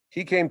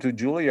he came to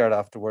Juilliard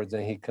afterwards,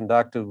 and he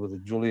conducted with the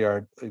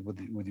Juilliard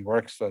with the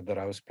orchestra that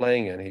I was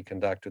playing in. He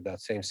conducted that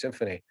same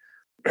symphony,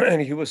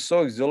 and he was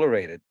so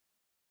exhilarated.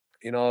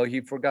 You know, he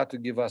forgot to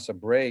give us a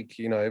break.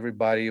 You know,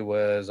 everybody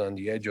was on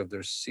the edge of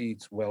their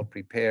seats, well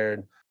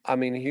prepared. I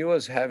mean, he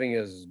was having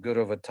as good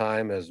of a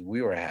time as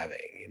we were having,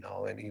 you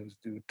know, and he was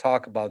to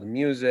talk about the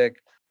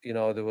music. You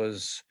know, there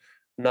was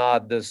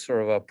not this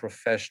sort of a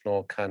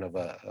professional kind of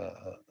a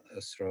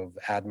sort of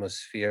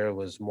atmosphere. It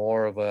was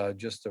more of a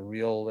just a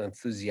real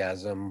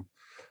enthusiasm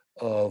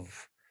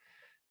of,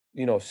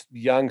 you know,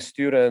 young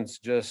students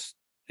just,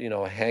 you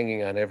know,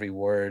 hanging on every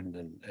word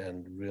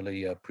and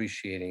really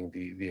appreciating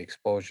the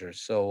exposure.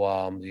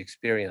 So the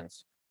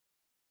experience.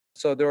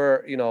 So there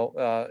were, you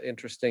know,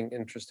 interesting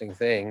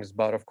things.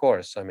 But of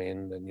course, I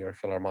mean, the New York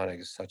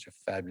Philharmonic is such a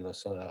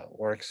fabulous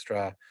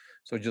orchestra.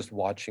 So just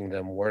watching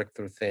them work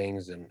through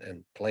things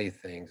and play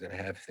things and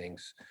have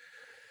things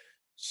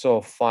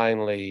so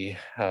finely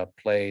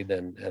played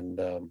and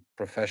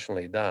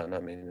professionally done. I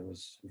mean, it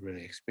was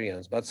really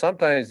experience. But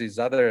sometimes these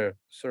other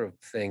sort of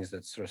things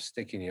that sort of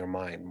stick in your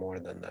mind more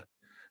than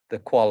the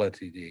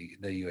quality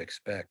that you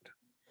expect.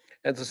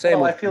 And it's the same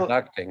Well, I with feel,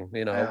 conducting,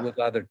 you know, yeah. with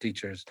other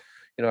teachers.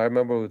 You know, I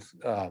remember with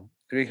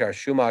Richard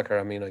Schumacher,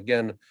 I mean,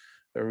 again,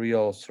 a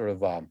real sort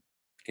of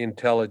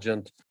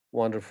intelligent,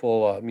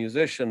 wonderful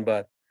musician.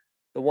 But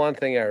the one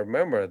thing I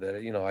remember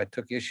that, you know, I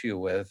took issue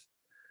with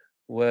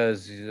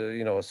was,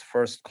 you know, his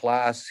first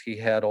class, he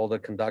had all the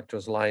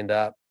conductors lined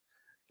up.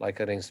 Like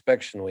at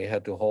inspection, we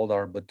had to hold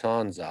our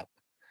batons up.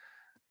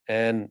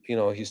 And, you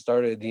know, he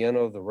started at the end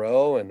of the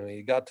row, and when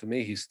he got to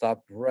me, he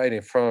stopped right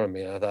in front of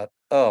me. And I thought,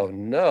 oh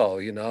no,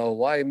 you know,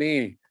 why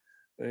me?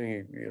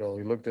 And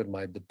he looked at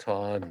my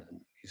baton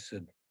and he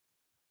said,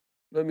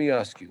 let me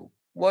ask you,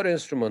 what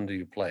instrument do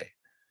you play?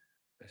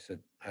 I said,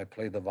 I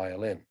play the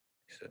violin.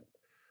 He said,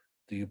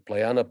 do you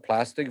play on a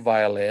plastic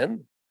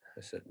violin?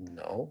 I said,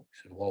 no. He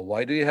said, well,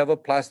 why do you have a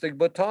plastic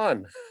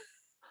baton?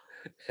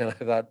 And I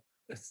thought,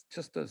 it's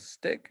just a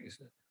stick. He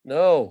said,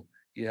 no,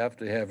 you have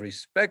to have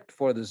respect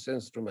for this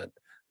instrument.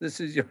 This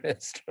is your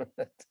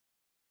instrument.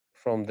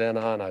 From then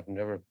on, I've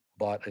never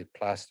bought a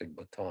plastic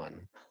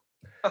baton.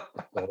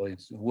 It's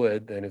always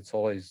wood, and it's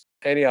always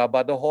anyhow.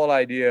 But the whole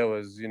idea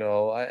was, you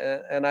know,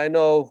 and I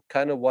know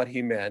kind of what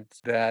he meant,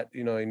 that,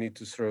 you know, you need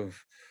to sort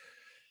of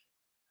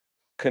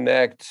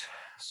connect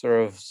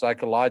sort of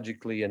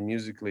psychologically and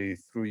musically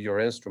through your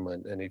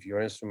instrument. And if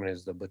your instrument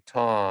is the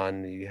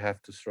baton, you have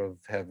to sort of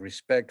have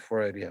respect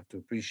for it. You have to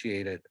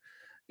appreciate it.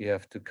 You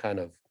have to kind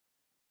of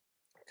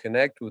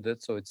connect with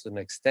it. So it's an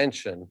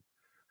extension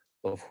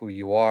of who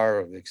you are,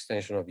 or the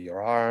extension of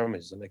your arm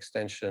is an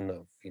extension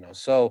of, you know,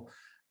 so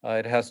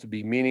it has to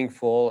be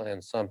meaningful,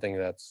 and something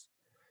that's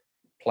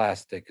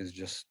plastic is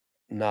just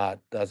not,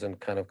 doesn't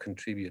kind of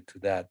contribute to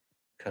that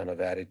kind of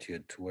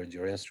attitude towards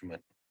your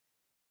instrument.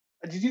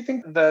 Did you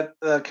think that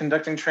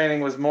conducting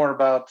training was more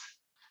about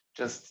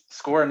just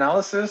score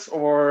analysis,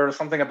 or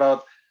something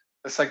about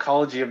the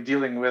psychology of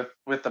dealing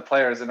with the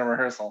players in a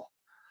rehearsal?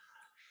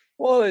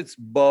 Well, it's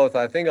both.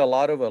 I think a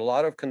lot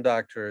of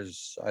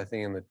conductors, I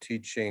think in the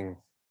teaching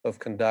of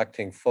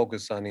conducting,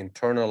 focus on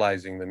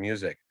internalizing the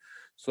music.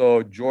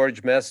 So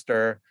George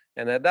Mester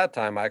And at that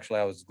time, actually,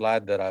 I was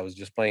glad that I was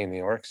just playing in the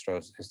orchestra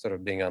instead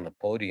of being on the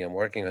podium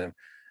working with him.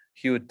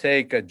 He would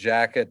take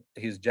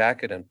his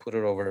jacket, and put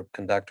it over a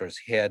conductor's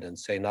head and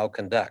say, "Now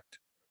conduct.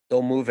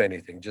 Don't move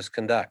anything, just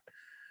conduct."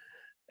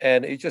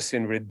 And it just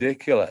seemed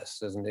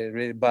ridiculous, isn't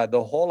it? But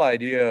the whole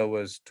idea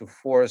was to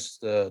force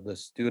the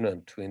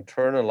student to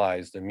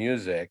internalize the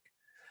music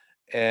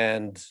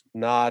and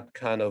not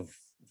kind of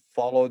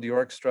follow the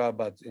orchestra,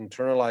 but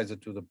internalize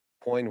it to the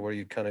point where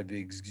you kind of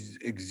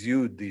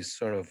exude these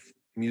sort of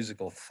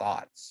musical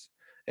thoughts.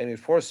 And it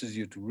forces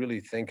you to really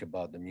think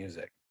about the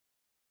music.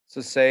 It's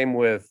the same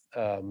with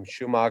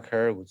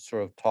Schumacher would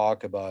sort of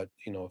talk about,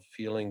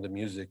 feeling the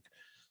music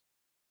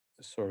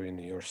sort of in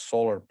your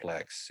solar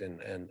plex,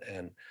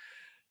 and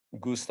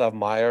Gustav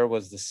Mahler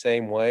was the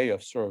same way,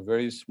 of sort of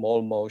very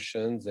small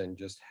motions and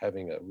just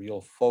having a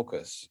real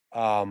focus.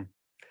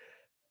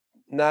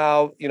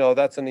 Now,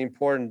 that's an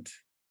important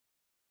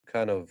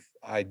kind of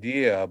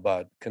idea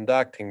about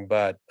conducting,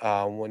 but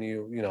when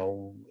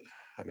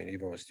I mean,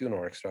 even with student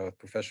orchestra, with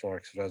professional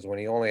orchestras, when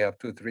you only have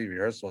 2, 3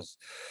 rehearsals,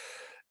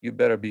 you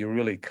better be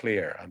really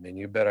clear. I mean,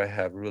 you better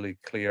have really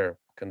clear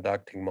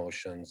conducting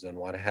motions and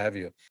what have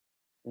you.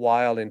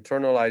 While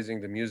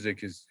internalizing the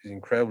music is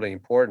incredibly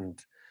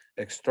important,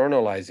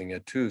 externalizing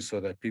it too, so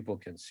that people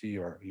can see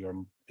your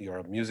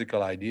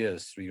musical ideas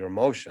through your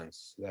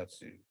motions,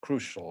 that's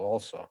crucial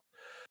also.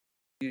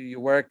 You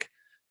work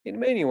in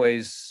many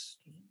ways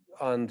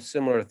on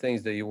similar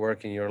things that you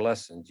work in your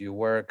lessons. You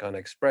work on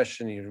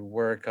expression, you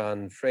work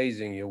on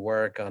phrasing, you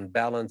work on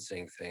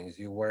balancing things,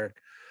 you work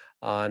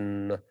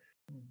on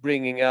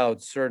bringing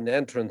out certain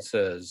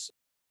entrances.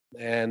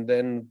 And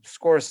then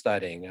score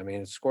studying. I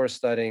mean, score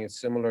studying is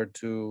similar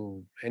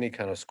to any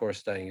kind of score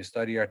studying. You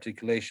study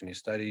articulation, you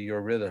study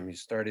your rhythm, you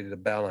study the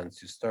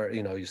balance, you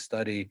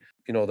study,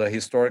 the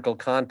historical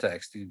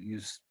context, you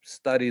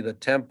study the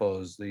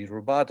tempos, the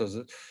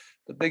rubatos.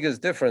 The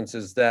biggest difference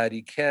is that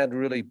you can't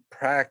really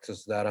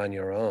practice that on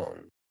your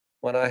own.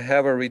 When I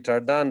have a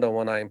ritardando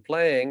when I'm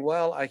playing,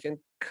 well, I can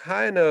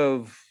kind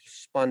of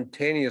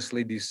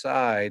spontaneously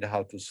decide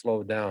how to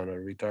slow down. A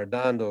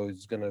ritardando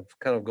is going to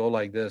kind of go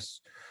like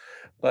this.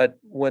 But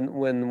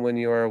when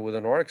you're with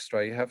an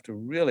orchestra, you have to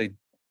really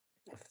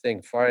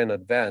think far in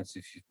advance.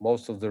 If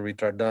most of the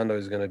ritardando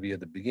is going to be at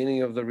the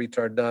beginning of the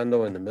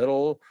ritardando, in the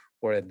middle,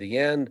 or at the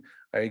end,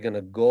 are you going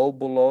to go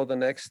below the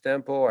next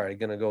tempo? Are you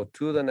going to go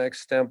to the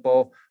next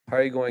tempo? How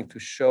are you going to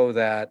show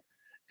that?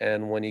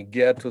 And when you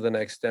get to the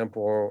next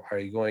tempo, are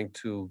you going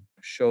to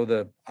show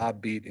the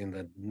upbeat in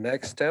the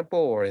next tempo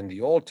or in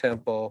the old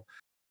tempo?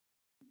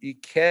 You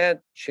can't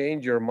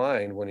change your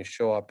mind when you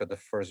show up at the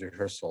first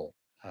rehearsal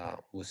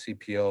with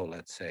CPO,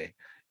 let's say.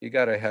 You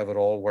got to have it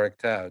all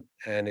worked out,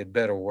 and it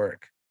better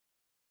work.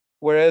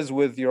 Whereas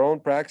with your own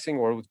practicing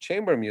or with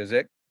chamber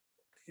music,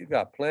 you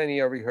got plenty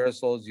of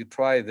rehearsals. You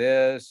try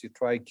this, you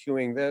try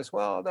cueing this.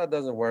 Well, that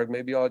doesn't work.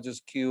 Maybe I'll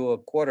just cue a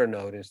quarter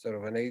note instead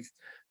of an eighth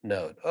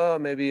note. Oh,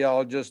 maybe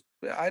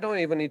I don't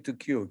even need to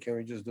cue. Can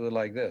we just do it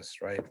like this,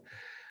 right?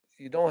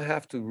 You don't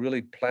have to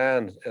really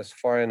plan as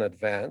far in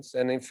advance.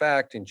 And in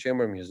fact, in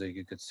chamber music,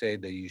 you could say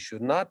that you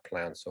should not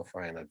plan so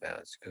far in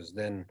advance, because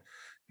then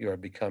you're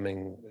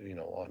becoming,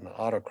 an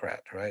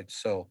autocrat, right?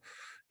 So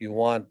you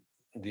want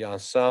the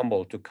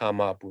ensemble to come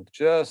up with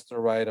just the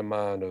right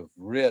amount of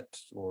writ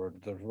or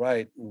the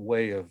right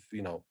way of,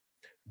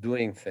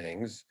 doing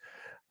things,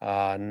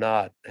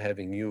 not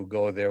having you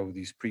go there with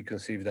these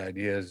preconceived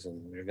ideas and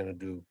we're going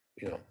to do,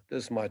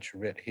 this much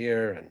writ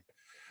here and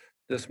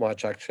this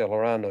much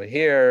accelerando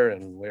here,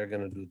 and we're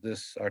going to do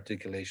this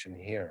articulation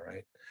here,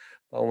 right?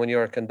 But when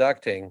you're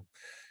conducting,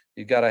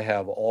 you got to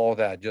have all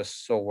that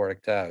just so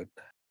worked out.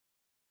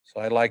 So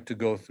I like to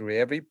go through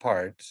every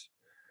part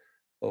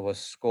of a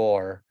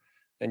score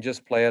and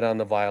just play it on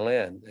the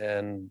violin.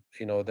 And,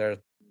 there are a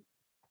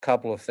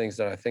couple of things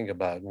that I think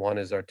about. One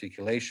is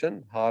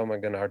articulation. How am I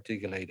going to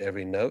articulate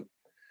every note?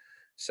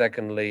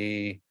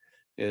 Secondly,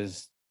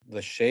 is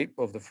the shape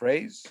of the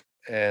phrase.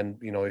 And,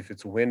 if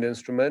it's a wind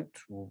instrument,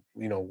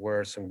 where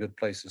are some good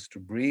places to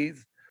breathe?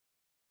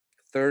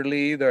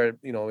 Thirdly, there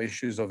are,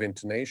 issues of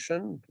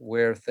intonation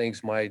where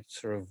things might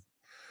sort of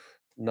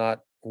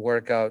not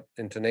work out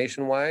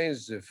intonation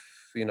wise. If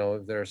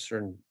there are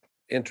certain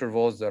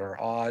intervals that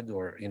are odd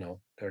or,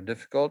 they're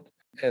difficult.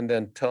 And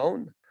then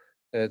tone,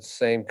 it's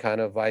same kind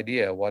of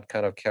idea. What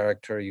kind of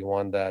character you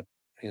want that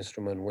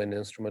wind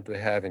instrument to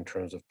have in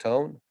terms of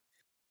tone?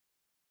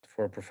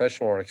 For a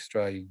professional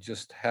orchestra, you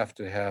just have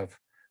to have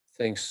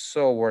things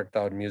so worked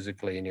out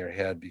musically in your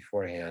head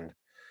beforehand,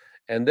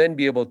 and then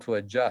be able to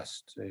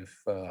adjust.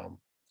 If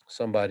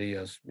somebody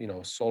has,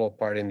 solo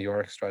part in the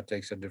orchestra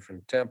takes a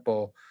different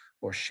tempo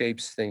or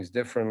shapes things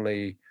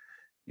differently,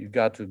 you've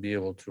got to be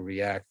able to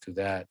react to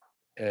that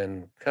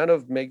and kind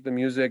of make the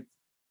music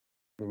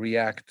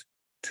react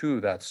to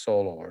that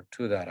solo or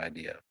to that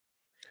idea.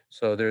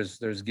 So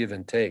there's give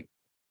and take.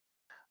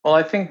 Well,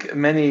 I think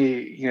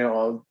many,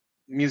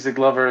 music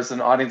lovers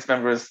and audience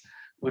members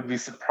would be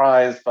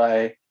surprised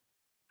by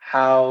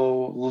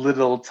how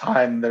little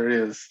time there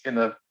is in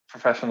a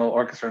professional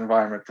orchestra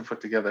environment to put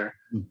together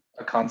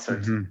a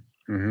concert. Mhm.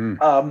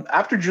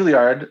 After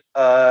Juilliard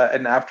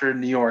and after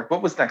New York,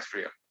 what was next for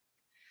you?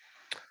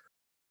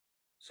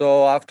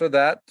 So after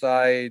that,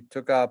 I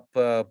took up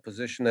a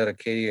position at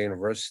Acadia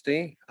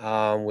University,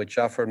 which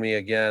offered me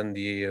again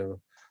the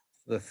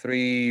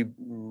three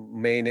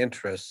main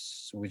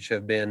interests, which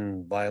have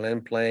been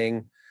violin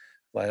playing,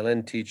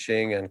 violin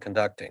teaching, and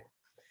conducting.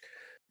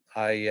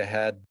 I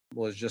had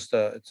was just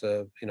it's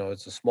a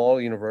small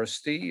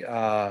university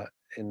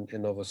in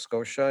Nova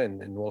Scotia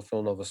in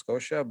Wolfville, Nova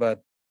Scotia,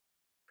 but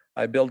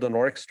I built an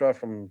orchestra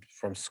from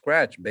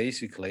scratch.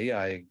 Basically,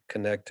 I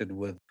connected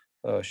with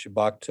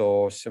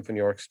Shibakto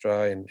Symphony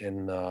Orchestra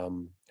in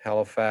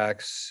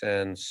Halifax,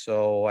 and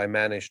so I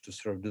managed to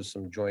sort of do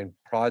some joint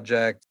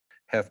projects,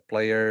 have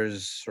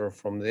players sort of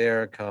from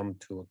there come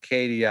to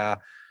Acadia.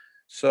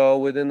 So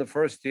within the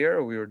first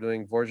year, we were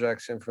doing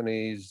Dvorak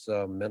symphonies,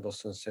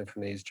 Mendelssohn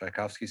symphonies,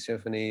 Tchaikovsky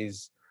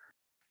symphonies,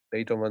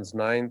 Beethoven's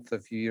Ninth a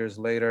few years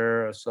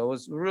later. So it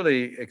was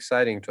really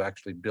exciting to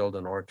actually build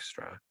an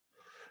orchestra.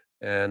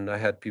 And I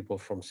had people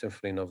from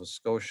Symphony Nova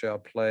Scotia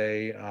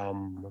play.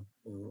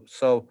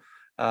 So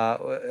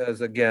as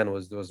again,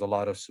 there was a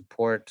lot of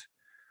support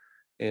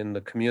in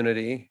the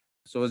community.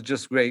 So it was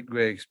just great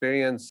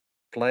experience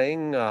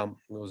playing. There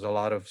was a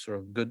lot of sort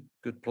of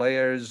good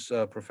players,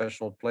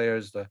 professional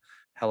players. The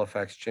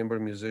Halifax Chamber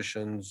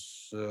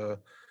Musicians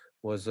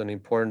was an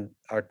important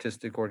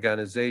artistic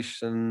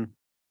organization.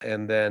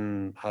 And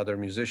then other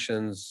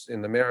musicians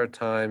in the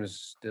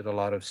Maritimes did a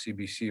lot of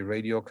CBC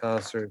radio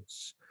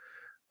concerts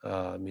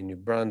in New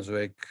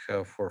Brunswick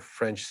for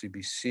French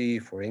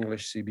CBC, for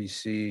English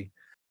CBC.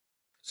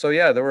 So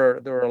yeah, there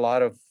were a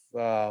lot of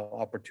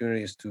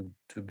opportunities to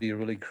be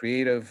really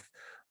creative,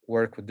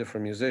 work with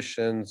different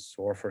musicians,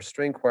 or for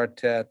string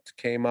quartet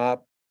came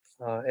up,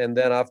 and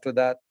then after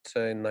that,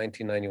 in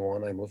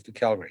 1991, I moved to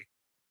Calgary.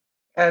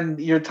 And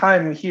your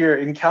time here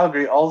in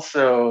Calgary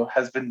also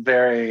has been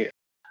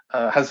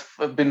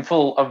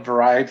full of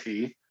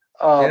variety.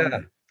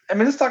 Yeah, I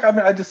mean, let's talk. I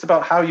mean, just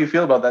about how you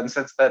feel about that, in the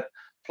sense that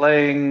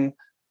playing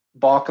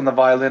Bach on the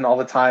violin all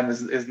the time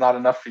is not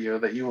enough for you.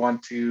 That you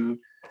want to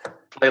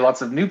play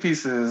lots of new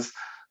pieces,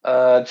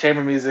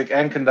 chamber music,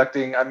 and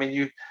conducting. I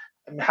mean,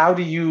 how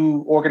do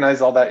you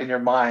organize all that in your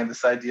mind?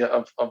 This idea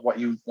of what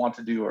you want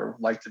to do or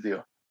like to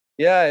do.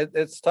 yeah,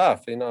 it's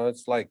tough.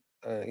 It's like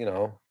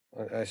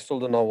I still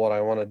don't know what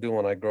I want to do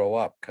when I grow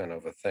up, kind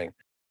of a thing.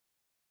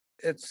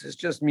 It's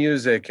just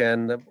music,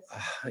 and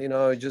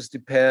it just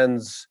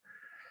depends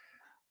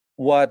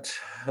what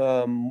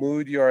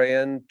mood you're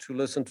in to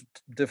listen to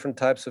different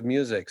types of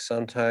music.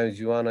 Sometimes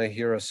you want to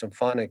hear a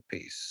symphonic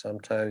piece.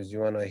 Sometimes you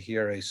want to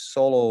hear a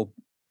solo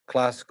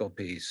classical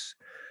piece.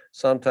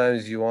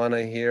 Sometimes you want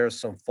to hear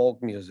some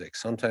folk music.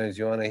 Sometimes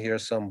you want to hear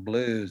some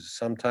blues.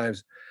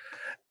 Sometimes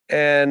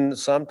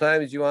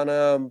you want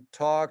to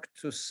talk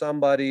to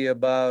somebody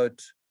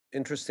about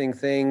interesting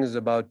things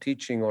about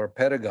teaching or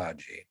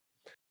pedagogy.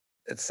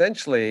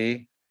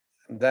 Essentially,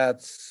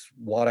 that's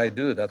what I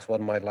do. That's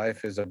what my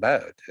life is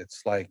about.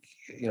 It's like,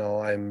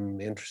 I'm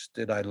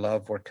interested. I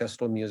love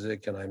orchestral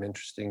music and I'm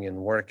interested in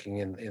working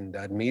in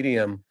that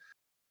medium.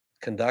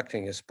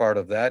 Conducting is part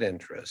of that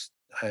interest.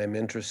 I'm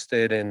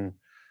interested in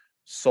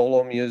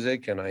solo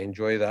music and I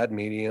enjoy that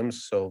medium.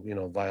 So,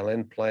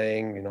 violin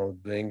playing,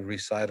 doing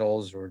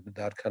recitals or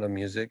that kind of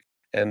music.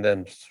 And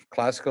then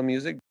classical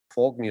music,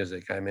 folk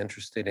music, I'm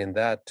interested in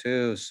that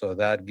too. So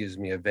that gives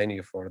me a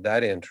venue for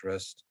that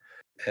interest.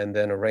 And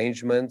then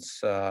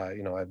arrangements,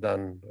 I've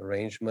done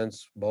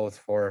arrangements both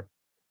for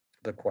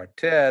the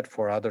quartet,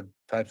 for other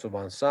types of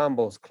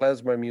ensembles,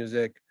 klezmer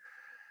music,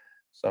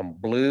 some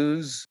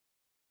blues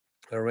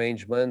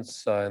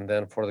arrangements, and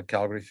then for the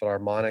Calgary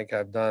Philharmonic,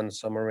 I've done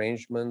some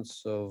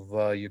arrangements of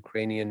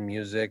Ukrainian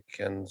music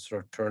and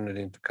sort of turned it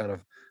into kind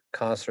of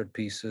concert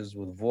pieces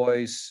with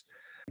voice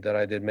that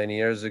I did many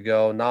years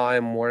ago. Now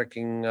I'm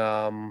working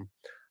on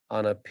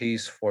a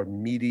piece for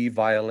MIDI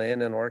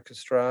violin and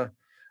orchestra.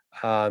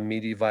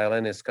 MIDI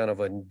violin is kind of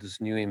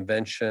this new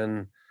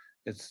invention.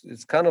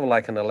 It's kind of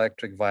like an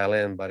electric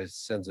violin, but it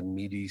sends a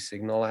MIDI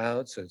signal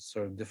out, so it's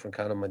sort of different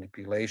kind of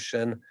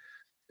manipulation,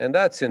 and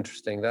that's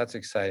interesting. That's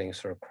exciting,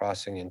 sort of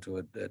crossing into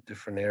a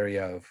different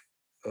area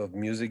of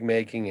music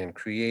making and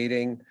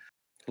creating.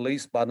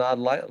 Least but not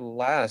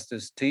last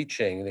is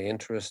teaching. The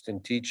interest in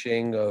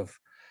teaching, of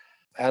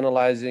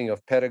analyzing,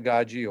 of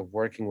pedagogy, of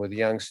working with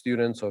young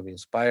students, of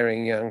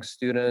inspiring young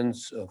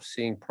students, of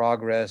seeing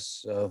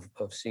progress, of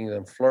seeing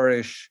them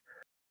flourish.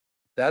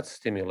 That's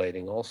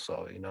stimulating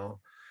also.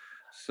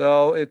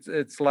 So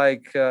it's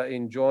like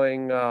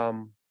enjoying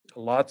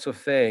lots of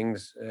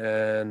things,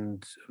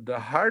 and the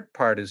hard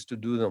part is to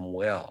do them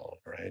well,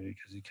 right?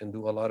 Because you can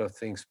do a lot of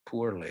things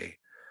poorly,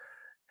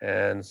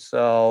 and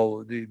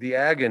so the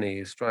agony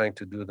is trying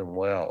to do them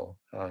well,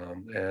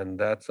 and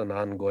that's an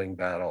ongoing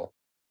battle.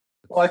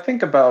 Well, I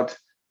think about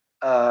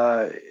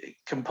uh,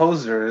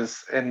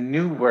 composers and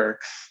new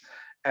works,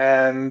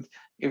 and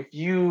if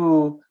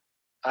you,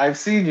 I've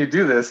seen you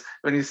do this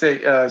when you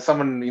say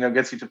someone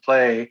gets you to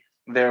play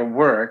their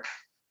work,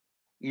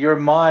 your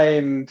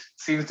mind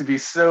seems to be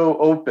so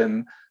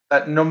open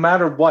that no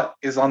matter what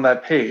is on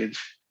that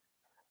page,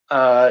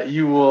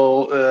 you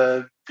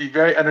will be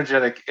very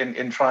energetic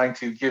in trying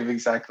to give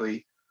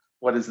exactly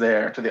what is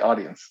there to the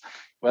audience,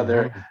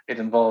 whether it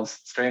involves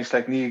strange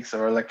techniques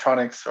or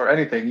electronics or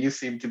anything. You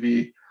seem to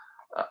be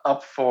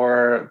up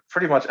for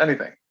pretty much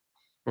anything.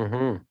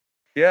 Mm-hmm.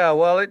 Yeah,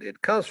 well,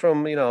 it comes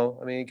from,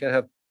 I mean, you can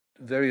have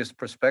various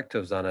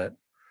perspectives on it.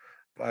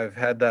 I've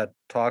had that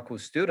talk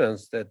with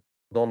students that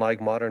don't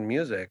like modern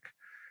music.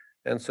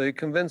 And so you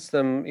convince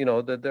them,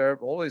 that there are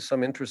always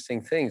some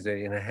interesting things that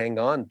you can hang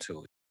on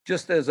to,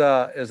 just as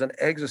an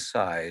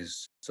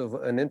exercise,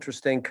 so an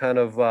interesting kind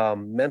of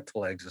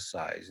mental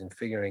exercise in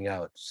figuring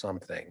out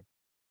something.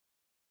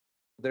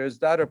 There's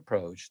that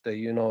approach that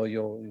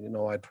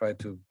I try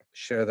to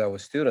share that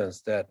with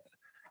students, that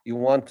you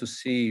want to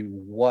see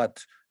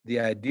what the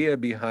idea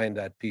behind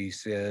that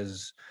piece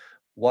is,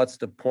 what's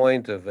the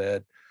point of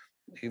it,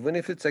 even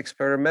if it's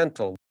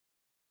experimental.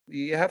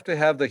 You have to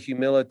have the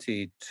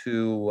humility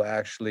to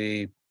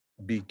actually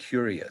be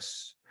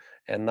curious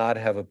and not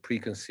have a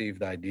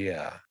preconceived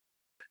idea.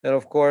 And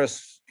of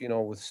course,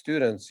 with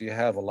students, you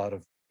have a lot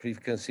of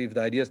preconceived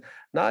ideas,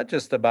 not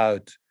just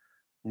about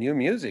new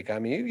music. I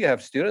mean, you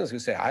have students who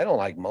say, I don't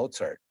like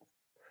Mozart.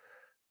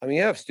 I mean,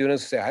 you have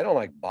students who say, I don't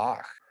like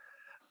Bach.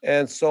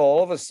 And so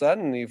all of a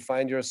sudden, you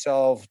find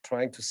yourself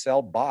trying to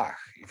sell Bach.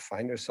 You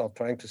find yourself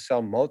trying to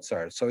sell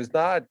Mozart. So it's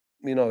not,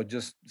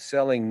 just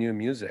selling new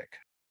music.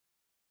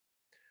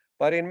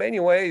 But in many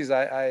ways,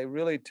 I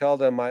really tell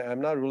them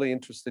I'm not really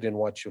interested in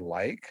what you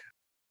like.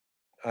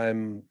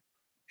 I'm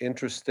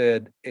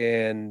interested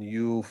in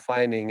you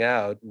finding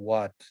out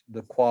what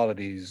the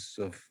qualities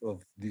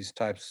of these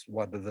types,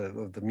 what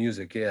of the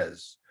music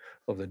is,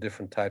 of the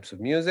different types of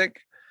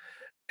music.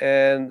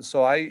 And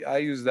so I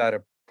use that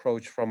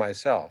approach for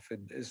myself.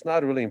 It's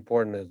not really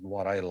important as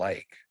what I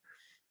like.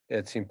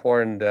 It's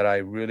important that I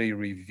really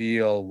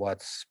reveal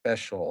what's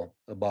special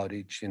about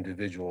each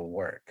individual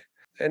work.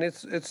 And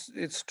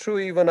it's true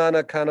even on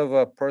a kind of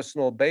a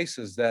personal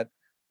basis, that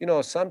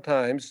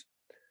sometimes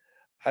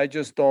I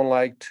just don't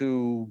like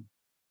to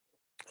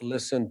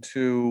listen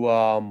to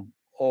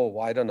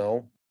I don't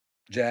know,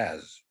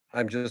 jazz.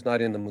 I'm just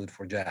not in the mood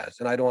for jazz,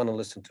 and I don't want to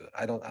listen to it.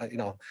 I don't,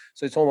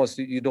 so it's almost,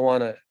 you don't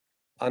want to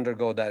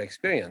undergo that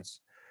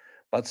experience.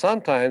 But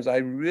sometimes I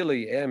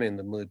really am in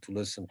the mood to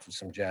listen to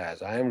some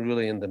jazz. I am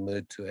really in the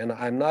mood to, and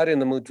I'm not in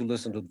the mood to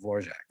listen to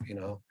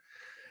Dvorak.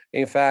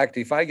 In fact,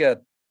 if I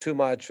get too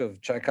much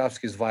of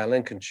Tchaikovsky's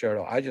violin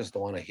concerto, I just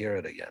don't want to hear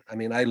it again. I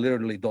mean, I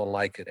literally don't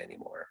like it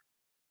anymore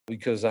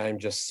because I'm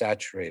just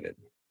saturated.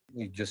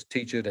 You just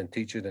teach it and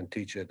teach it and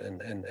teach it.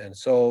 And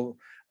so,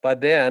 but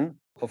then,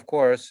 of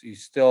course, you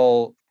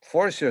still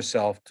force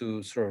yourself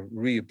to sort of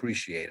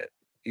reappreciate it,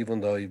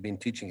 even though you've been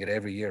teaching it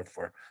every year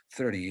for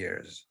 30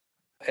 years.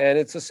 And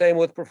it's the same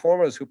with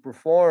performers who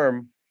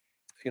perform,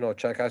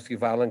 Tchaikovsky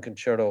violin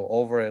concerto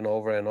over and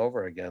over and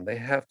over again. They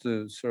have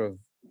to sort of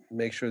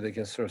make sure they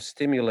can sort of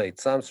stimulate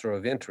some sort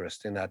of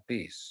interest in that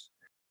piece.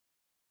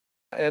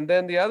 And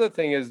then the other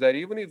thing is that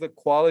even if the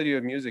quality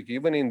of music,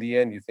 even in the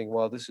end, you think,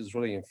 well, this is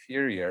really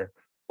inferior,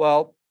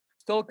 well,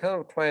 still kind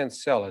of try and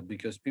sell it,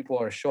 because people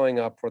are showing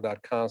up for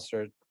that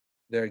concert.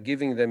 They're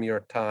giving them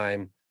your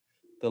time.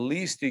 The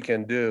least you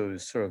can do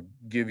is sort of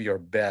give your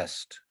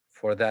best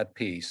for that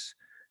piece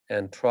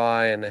and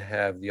try and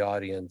have the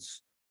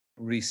audience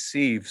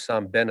receive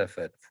some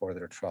benefit for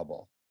their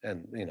trouble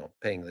and,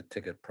 paying the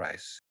ticket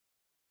price.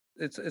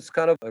 It's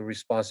kind of a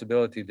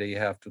responsibility that you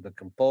have to the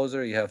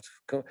composer. You have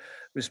to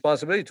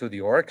responsibility to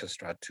the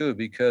orchestra too,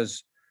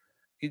 because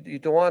you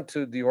don't want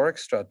the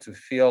orchestra to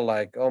feel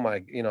like, oh my,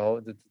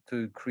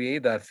 to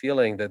create that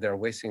feeling that they're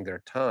wasting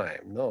their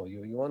time. No,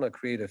 you want to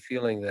create a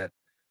feeling that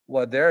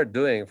what they're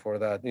doing for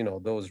that,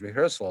 those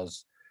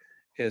rehearsals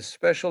is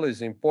special,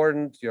 is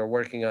important. You're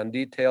working on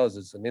details.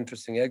 It's an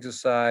interesting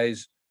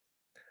exercise.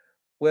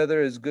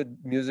 Whether it's good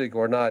music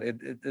or not, it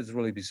is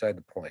really beside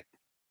the point.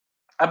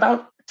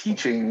 About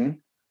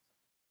teaching,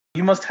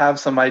 you must have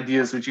some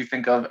ideas which you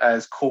think of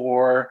as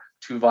core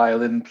to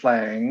violin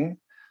playing.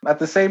 At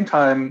the same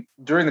time,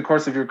 during the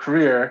course of your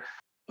career,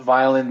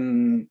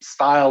 violin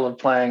style of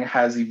playing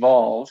has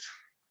evolved.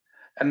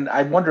 And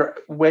I wonder,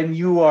 when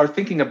you are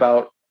thinking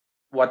about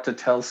what to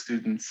tell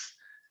students,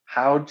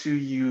 how much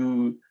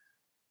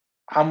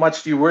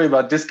do you worry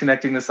about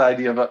disconnecting this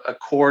idea of a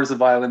chorus of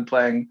violin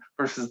playing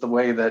versus the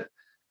way that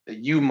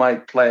you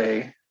might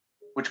play,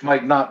 which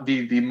might not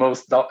be the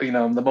most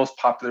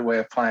popular way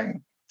of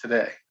playing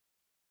today?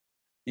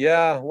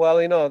 Yeah,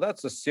 well,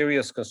 that's a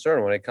serious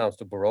concern when it comes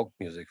to Baroque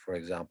music, for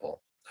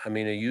example. I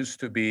mean, it used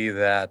to be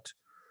that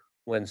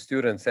when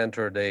students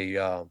entered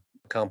a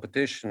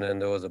competition and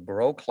there was a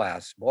Baroque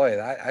class, boy,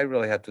 I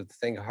really had to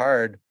think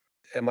hard.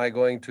 Am I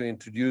going to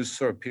introduce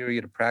sort of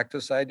period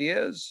practice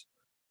ideas?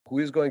 Who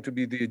is going to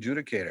be the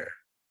adjudicator?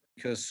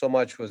 Because so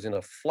much was in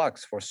a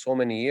flux for so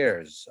many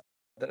years.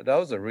 That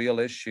was a real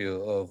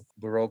issue of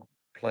Baroque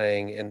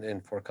playing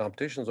in for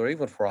competitions or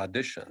even for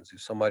auditions.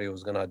 If somebody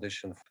was going to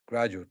audition for a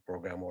graduate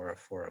program or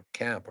for a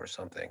camp or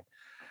something,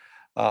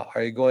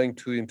 Are you going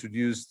to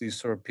introduce these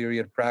sort of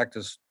period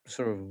practice,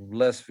 sort of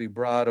less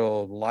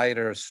vibrato,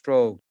 lighter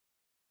stroke,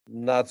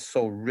 not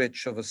so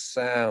rich of a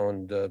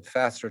sound,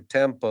 faster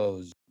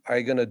tempos? Are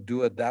you going to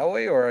do it that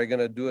way, or are you going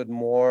to do it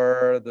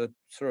more the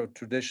sort of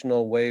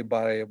traditional way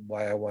I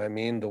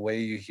mean, the way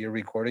you hear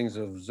recordings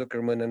of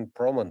Zuckerman and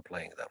Perlman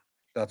playing them?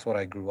 That's what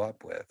I grew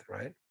up with,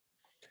 right?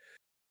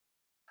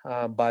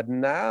 But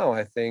now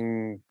I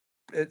think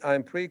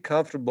I'm pretty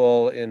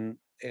comfortable in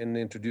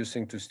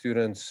introducing to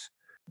students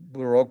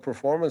Baroque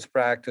performance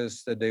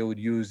practice that they would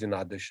use in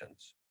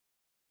auditions.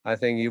 I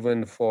think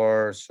even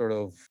for sort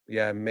of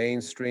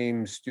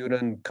mainstream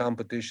student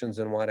competitions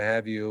and what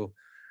have you,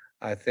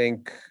 I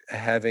think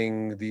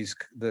having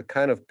the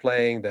kind of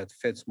playing that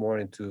fits more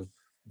into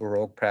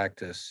Baroque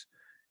practice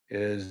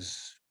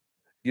is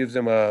gives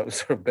them a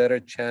sort of better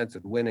chance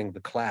at winning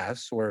the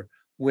class or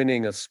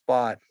winning a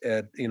spot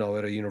at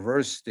a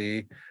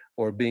university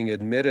or being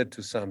admitted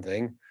to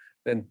something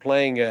than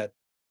playing at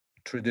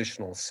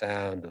traditional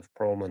sound of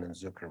Perlman and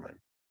Zuckerman.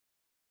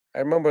 I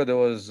remember there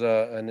was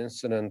an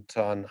incident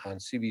on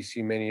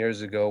CBC many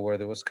years ago where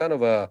there was kind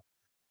of a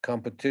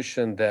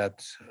competition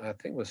that I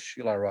think was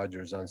Sheila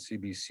Rogers on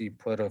CBC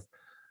put of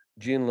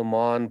Jean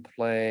Lemond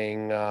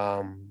playing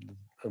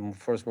the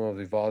first one of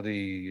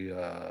Vivaldi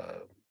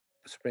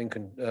Spring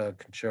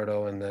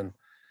Concerto, and then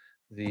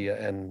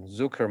and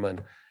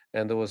Zuckerman,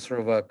 and there was sort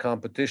of a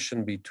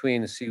competition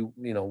between to see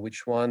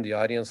which one the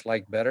audience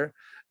liked better.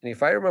 And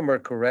if I remember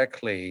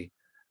correctly,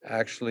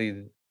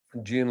 actually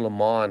Jean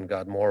Lemond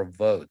got more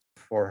votes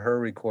for her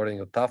recording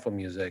of Tafel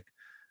music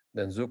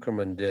than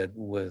Zuckerman did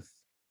with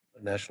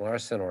the National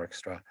Arts Center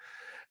Orchestra.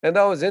 And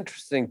that was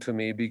interesting to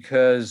me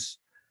because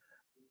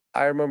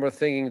I remember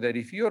thinking that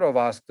if you would have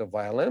asked the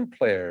violin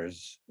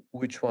players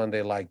which one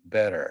they liked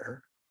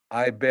better,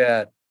 I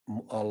bet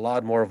a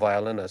lot more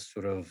violinists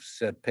would have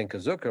said Pinka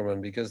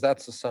Zuckerman, because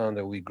that's the sound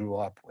that we grew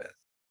up with.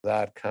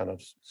 That kind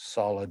of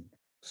solid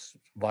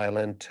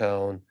violin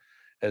tone,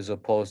 as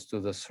opposed to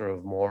the sort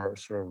of more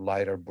sort of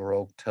lighter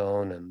Baroque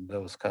tone and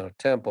those kind of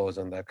tempos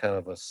and that kind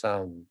of a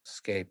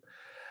soundscape.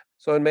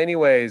 So in many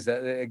ways,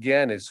 that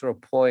again, it sort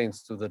of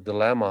points to the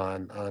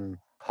dilemma on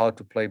how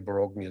to play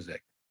Baroque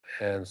music.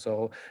 And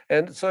so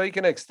you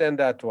can extend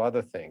that to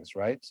other things,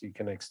 right? So you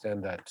can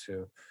extend that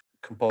to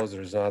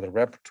composers and other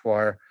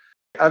repertoire.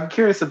 I'm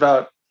curious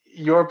about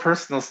your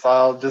personal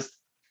style, just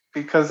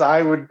because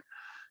I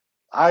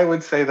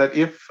would say that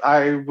if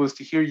I was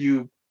to hear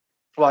you,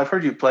 well, I've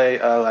heard you play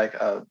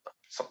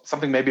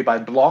something maybe by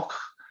Bloch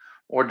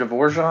or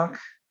Dvorak,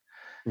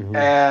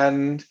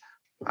 and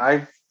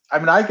I I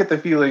mean I get the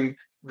feeling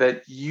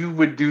that you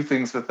would do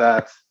things with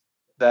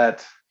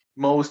that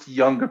most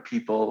younger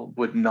people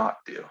would not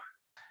do,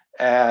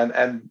 and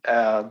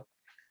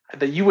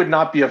that you would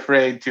not be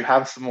afraid to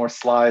have some more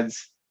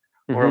slides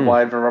or a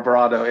wide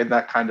vibrato in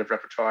that kind of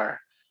repertoire.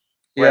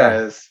 Yeah,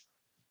 Whereas,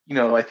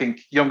 I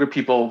think younger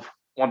people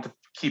want to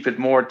keep it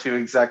more to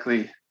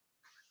exactly,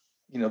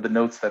 the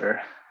notes that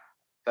are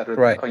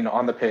right.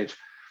 on the page.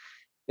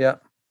 Yeah.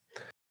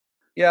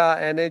 Yeah,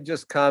 and it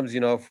just comes,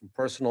 from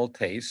personal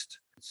taste.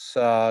 It's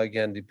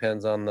again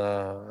depends on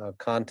the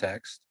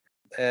context.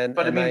 And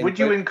But I and I mean, would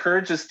you enjoy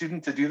encourage a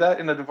student to do that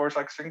in a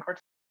Dvorak string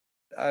quartet?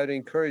 I'd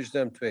encourage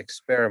them to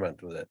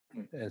experiment with it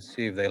Mm. and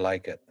see if they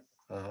like it.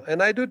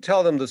 And I do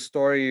tell them the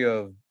story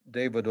of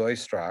David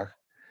Oistrakh.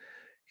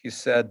 He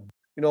said,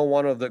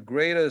 one of the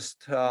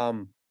greatest,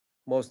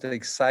 most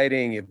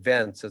exciting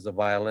events as a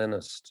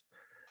violinist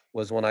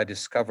was when I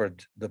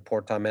discovered the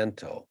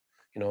portamento,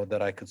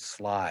 that I could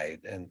slide.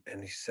 And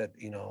he said,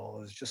 it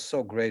was just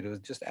so great. It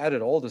was just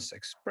added all this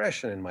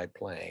expression in my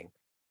playing.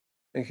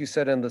 And he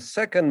said, and the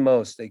second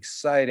most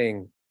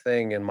exciting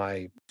thing in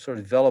my sort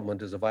of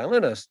development as a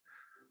violinist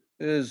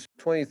is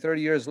 20,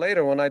 30 years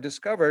later when I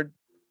discovered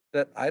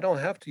that I don't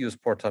have to use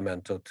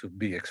portamento to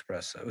be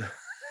expressive.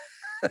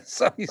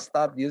 So he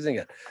stopped using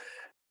it.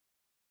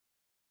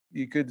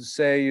 You could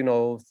say,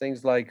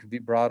 things like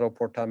vibrato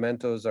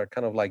portamentos are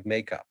kind of like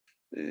makeup.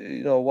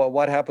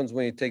 What happens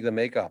when you take the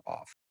makeup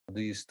off?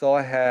 Do you still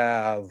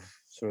have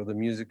sort of the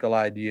musical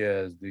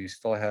ideas? Do you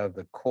still have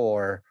the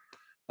core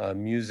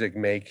music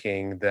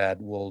making that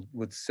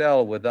would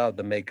sell without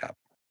the makeup?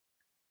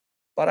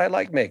 But I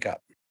like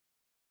makeup.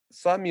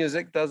 Some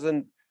music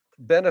doesn't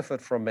benefit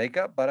from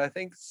makeup, but I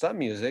think some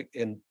music,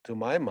 to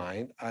my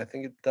mind, I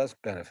think it does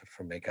benefit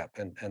from makeup,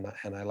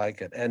 and I like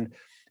it. And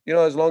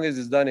as long as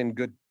it's done in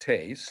good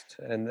taste,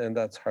 and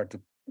that's hard to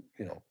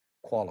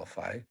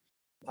qualify.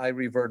 I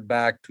revert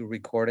back to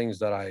recordings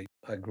that I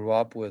grew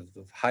up with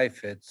high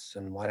fits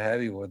and what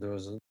have you, where there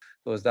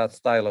was that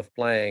style of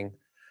playing.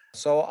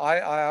 So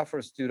I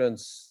offer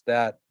students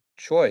that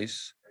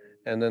choice,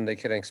 and then they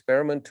can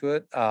experiment to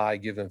it. I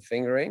give them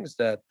fingerings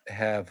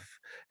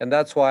and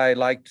that's why I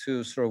like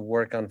to sort of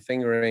work on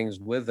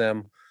fingerings with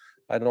them.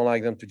 I don't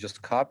like them to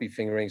just copy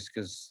fingerings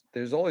because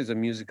there's always a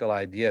musical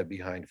idea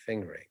behind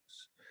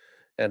fingerings.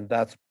 And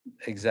that's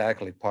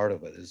exactly part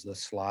of it, is the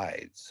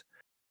slides.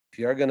 If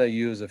you're going to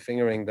use a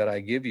fingering that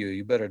I give you,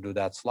 you better do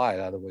that slide.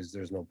 Otherwise,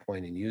 there's no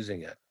point in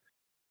using it.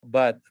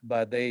 but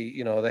they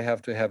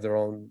have to have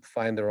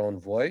find their own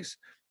voice.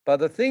 But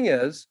the thing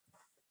is,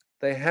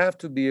 they have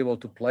to be able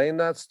to play in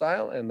that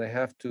style, and they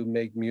have to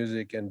make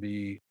music and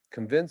be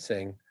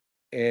convincing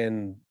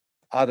in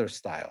other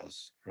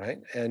styles, right?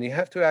 And you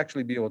have to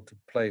actually be able to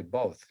play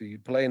both. You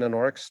play in an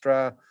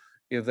orchestra.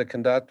 If the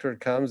conductor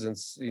comes and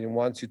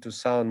wants you to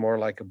sound more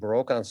like a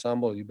Baroque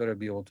ensemble, you better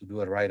be able to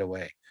do it right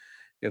away.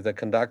 If the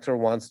conductor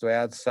wants to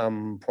add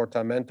some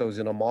portamentos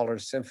in a Mahler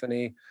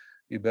symphony,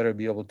 you better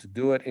be able to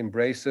do it,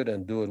 embrace it,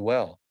 and do it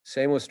well.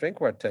 Same with string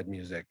quartet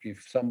music.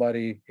 If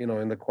somebody,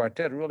 in the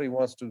quartet really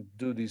wants to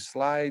do these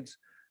slides,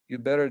 you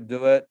better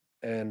do it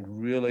and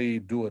really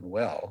do it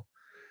well.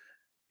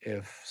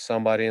 If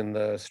somebody in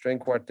the string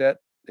quartet,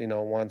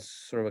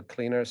 wants sort of a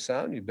cleaner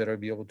sound, you better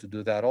be able to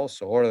do that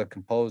also, or the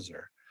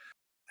composer.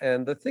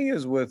 And the thing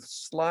is, with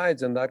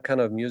slides and that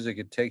kind of music,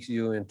 it takes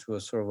you into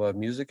a sort of a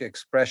music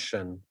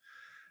expression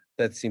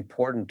that's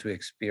important to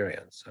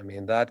experience. I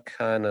mean, that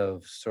kind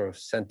of sort of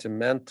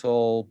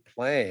sentimental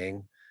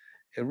playing,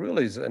 it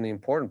really is an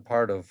important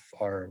part of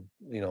our,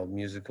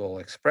 musical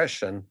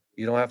expression.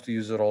 You don't have to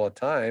use it all the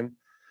time,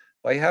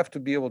 but you have to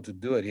be able to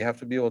do it. You have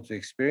to be able to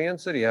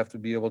experience it. You have to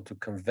be able to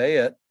convey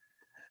it,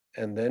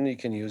 and then you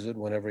can use it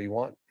whenever you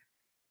want.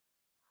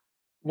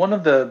 One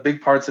of the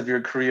big parts of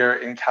your career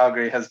in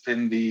Calgary has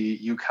been the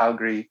U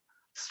Calgary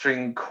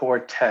String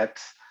Quartet.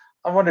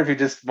 I wonder if you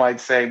just might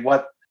say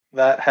what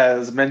that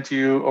has meant to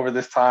you over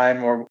this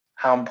time, or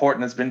how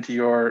important it's been to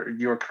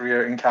your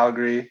career in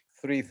Calgary.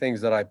 Three things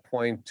that I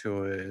point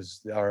to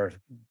is our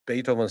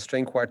Beethoven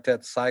String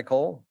Quartet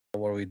cycle,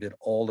 where we did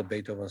all the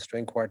Beethoven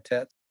String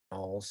Quartet,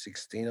 all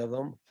 16 of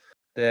them.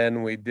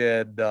 Then we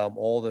did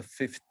all the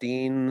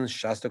 15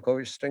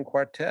 Shostakovich String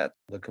Quartet,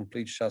 the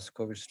complete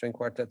Shostakovich String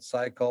Quartet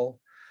cycle.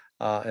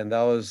 And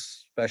that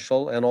was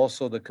special. And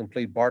also the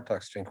complete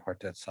Bartok String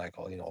Quartet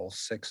cycle, all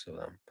 6 of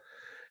them.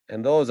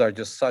 And those are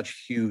just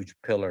such huge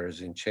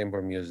pillars in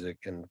chamber music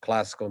and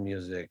classical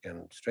music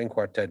and string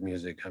quartet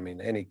music. I mean,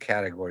 any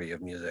category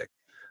of music,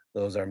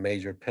 those are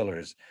major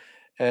pillars.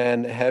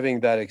 And having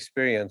that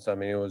experience, I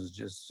mean,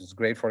 it's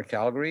great for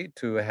Calgary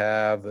to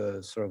have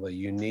a sort of a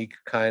unique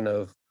kind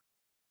of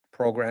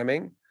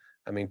programming.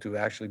 I mean, to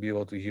actually be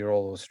able to hear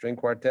all those string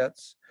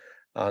quartets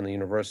on the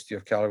University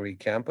of Calgary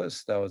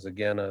campus. That was,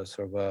 again, a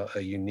sort of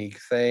a unique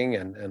thing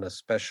and a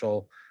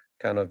special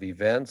kind of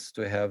events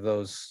to have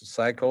those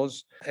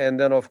cycles. And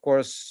then, of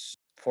course,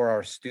 for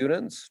our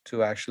students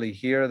to actually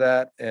hear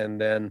that. And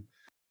then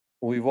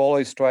we've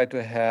always tried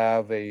to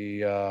have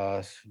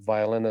a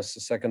violinist,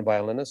 a second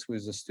violinist who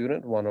is a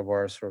student, one of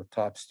our sort of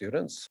top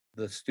students.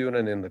 The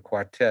student in the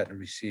quartet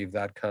received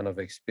that kind of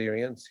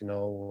experience,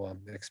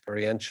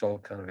 experiential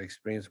kind of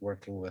experience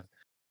working with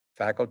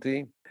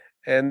faculty.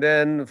 And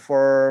then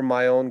for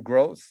my own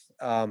growth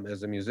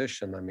as a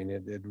musician, I mean,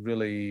 it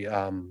really,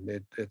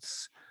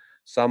 it's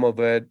some of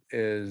it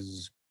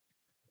is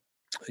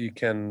you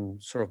can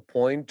sort of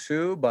point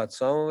to, but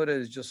some of it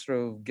is just sort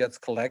of gets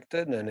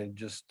collected and it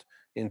just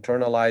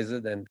internalize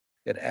it and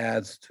it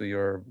adds to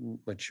your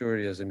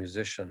maturity as a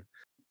musician.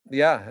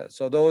 Yeah,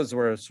 so those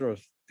were sort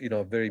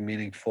of, very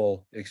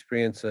meaningful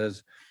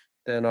experiences.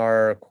 Then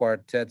our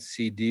quartet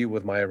CD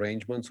with my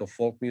arrangements of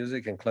folk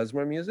music and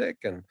klezmer music,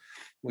 and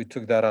we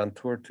took that on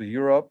tour to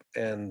Europe,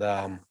 and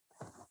that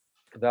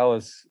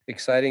was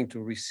exciting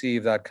to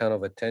receive that kind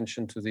of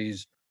attention to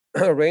these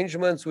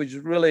arrangements, which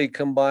really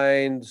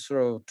combined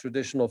sort of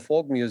traditional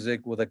folk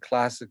music with a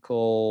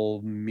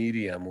classical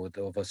medium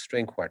of a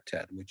string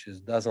quartet, which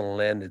doesn't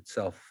lend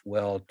itself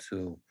well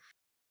to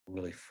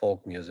really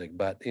folk music.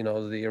 But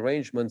the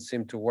arrangements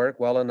seemed to work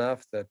well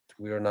enough that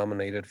we were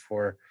nominated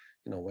for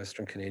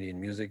Western Canadian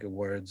Music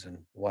Awards and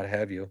what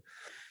have you.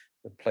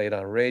 We played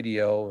on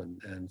radio,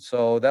 and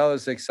so that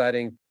was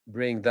exciting.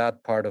 Bring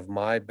that part of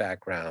my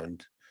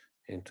background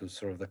into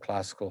sort of the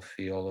classical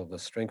feel of the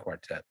string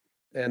quartet.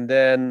 And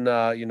then,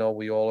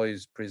 we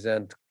always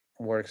present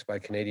works by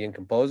Canadian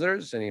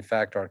composers. And in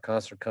fact, our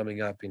concert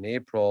coming up in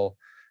April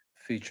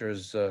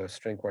features a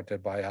string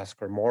quartet by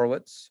Oskar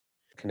Morowitz,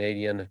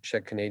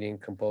 Czech Canadian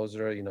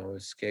composer,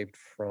 escaped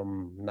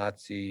from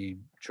Nazi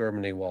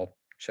Germany,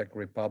 Czech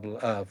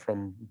Republic,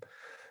 from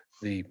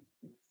the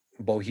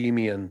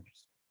Bohemian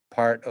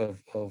part of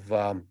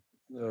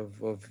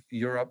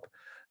Europe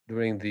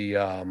during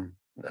the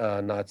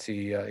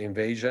Nazi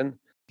invasion.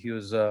 He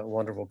was a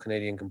wonderful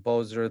Canadian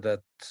composer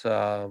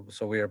so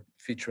we are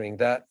featuring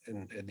that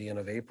at the end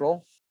of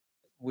April.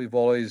 We've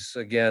always,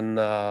 again,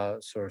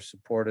 sort of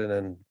supported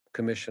and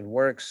commissioned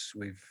works.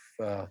 We've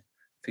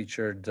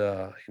featured,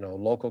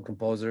 local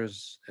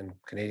composers and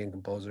Canadian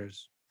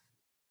composers.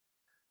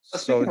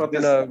 So it's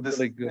been a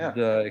really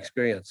good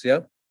experience. Yeah.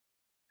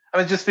 I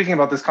mean, just speaking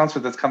about this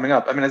concert that's coming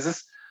up, I mean, is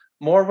this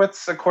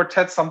Morewitz's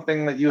quartet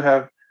something that you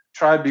have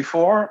tried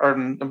before, or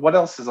what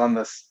else is on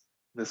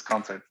this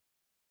concert?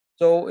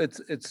 So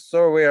it's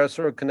so we are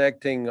sort of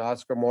connecting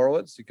Oskar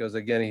Morowitz because,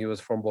 again, he was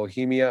from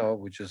Bohemia,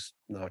 which is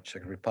now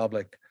Czech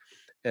Republic,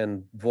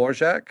 and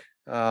Dvorak.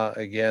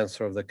 Again,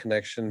 sort of the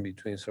connection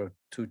between sort of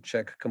two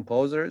Czech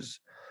composers.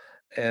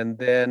 And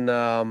then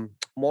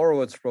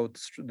Morowitz wrote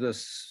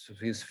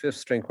his fifth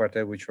string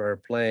quartet, which we're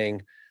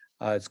playing.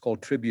 It's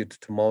called Tribute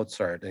to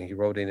Mozart, and he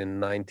wrote it in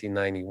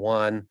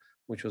 1991,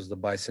 which was the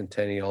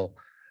bicentennial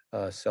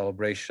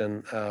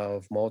celebration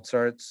of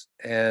Mozart's.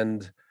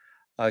 And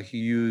he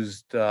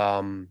used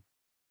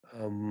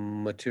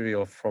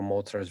material from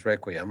Mozart's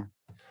Requiem.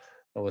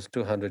 It was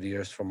 200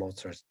 years from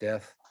Mozart's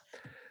death.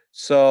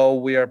 So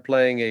we are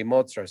playing a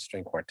Mozart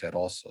string quartet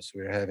also. So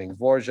we're having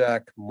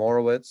Dvorak,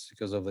 Morowitz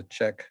because of the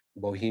Czech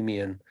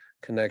Bohemian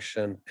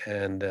connection,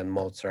 and then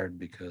Mozart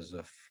because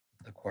of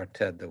the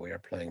quartet that we are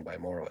playing by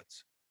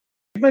Morowitz.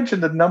 You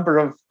mentioned a number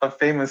of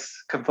famous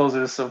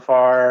composers so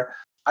far.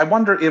 I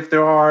wonder if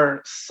there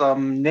are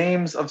some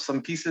names of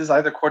some pieces,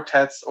 either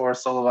quartets or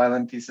solo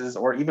violin pieces,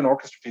 or even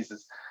orchestra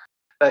pieces,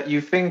 that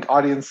you think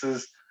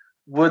audiences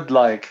would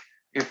like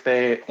if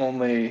they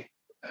only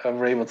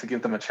were able to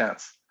give them a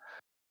chance.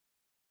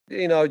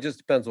 It just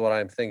depends what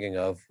I'm thinking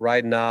of.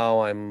 Right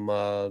now, I'm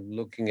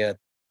looking at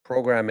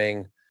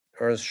programming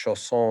Ernst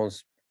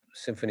Chausson's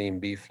Symphony in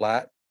B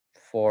flat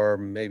for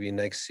maybe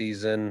next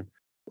season.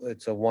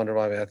 It's a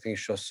wonderful. I think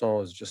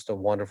Chausson is just a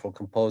wonderful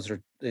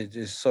composer. It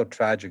is so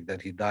tragic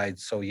that he died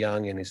so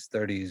young in his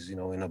 30s,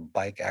 in a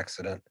bike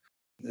accident.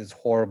 It's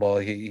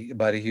horrible.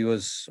 But he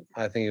was,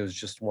 I think he was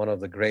just one of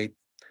the great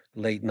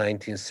late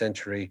 19th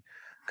century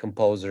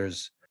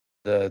composers.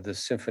 The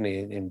Symphony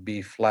in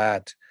B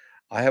flat,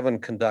 I haven't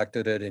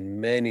conducted it in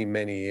many,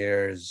 many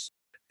years,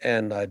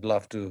 and I'd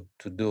love to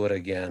do it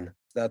again.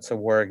 That's a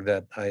work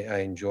that I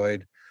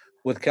enjoyed.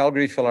 With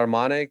Calgary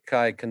Philharmonic,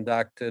 I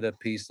conducted a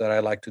piece that I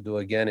like to do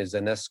again, is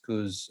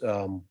Enescu's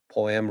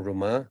Poème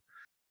Roumain.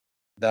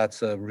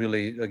 That's a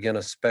really, again,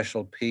 a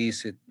special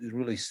piece. It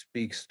really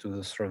speaks to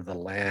the sort of the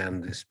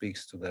land. It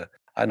speaks to the,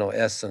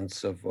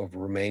 essence of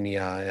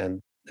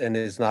Romania, and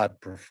is not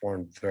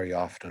performed very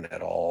often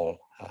at all.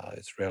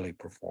 It's rarely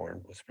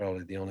performed. It was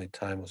probably the only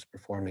time it was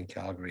performed in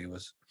Calgary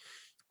was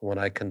when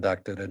I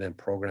conducted it and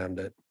programmed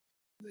it.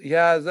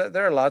 Yeah,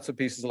 there are lots of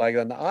pieces like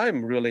that. And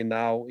I'm really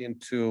now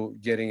into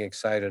getting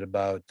excited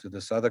about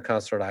this other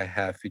concert I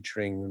have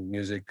featuring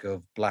music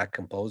of Black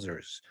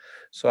composers.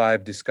 So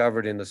I've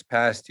discovered in this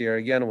past year,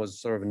 again, it was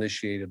sort of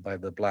initiated by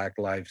the Black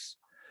Lives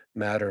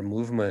Matter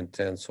movement.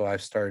 And so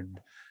I've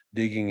started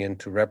digging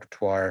into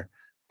repertoire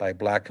by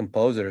Black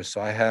composers.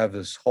 So I have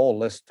this whole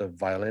list of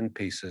violin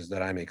pieces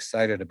that I'm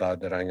excited about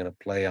that I'm going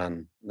to play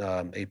on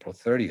April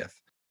 30th.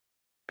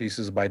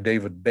 Pieces by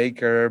David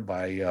Baker,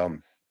 by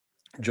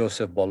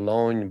Joseph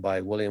Boulogne,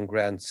 by William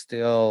Grant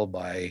Still,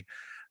 by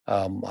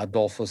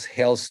Adolphus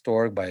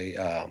Hailstork,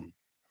 by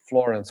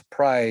Florence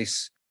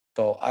Price.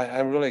 So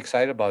I'm really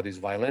excited about these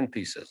violin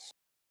pieces.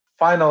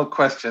 Final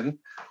question.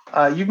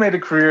 You've made a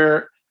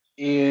career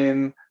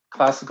in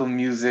classical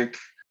music.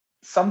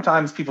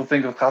 Sometimes people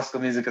think of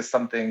classical music as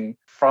something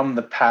from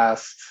the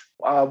past.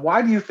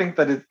 Why do you think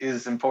that it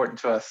is important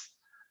to us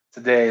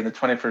today in the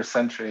 21st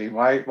century?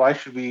 Why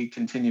should we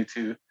continue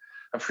to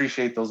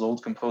appreciate those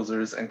old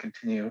composers and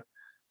continue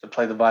to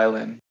play the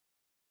violin?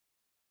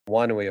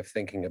 One way of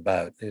thinking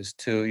about is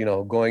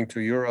to, going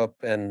to Europe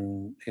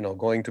and,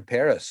 going to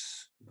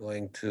Paris,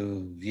 going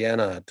to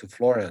Vienna, to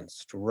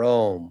Florence, to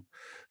Rome,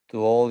 to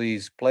all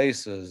these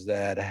places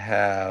that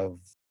have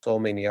so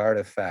many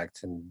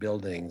artifacts and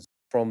buildings.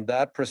 From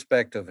that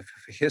perspective of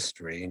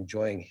history,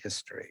 enjoying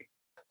history,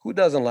 who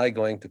doesn't like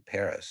going to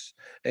Paris?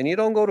 And you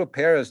don't go to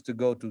Paris to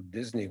go to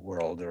Disney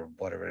World or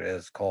whatever it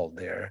is called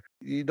there.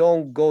 You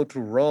don't go to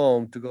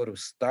Rome to go to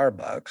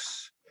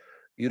Starbucks.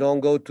 You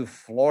don't go to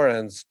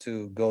Florence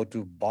to go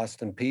to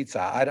Boston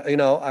Pizza.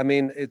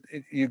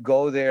 You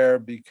go there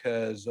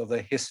because of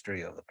the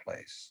history of the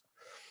place.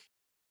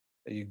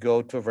 You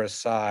go to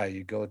Versailles,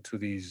 you go to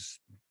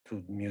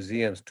to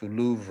museums, to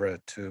Louvre,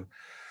 to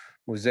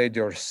Musée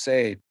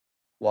d'Orsay.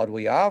 What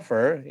we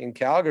offer in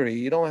Calgary,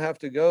 you don't have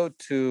to go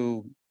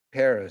to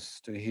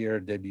Paris to hear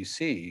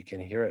Debussy. You can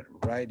hear it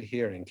right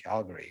here in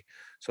Calgary.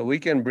 So we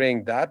can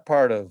bring that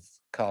part of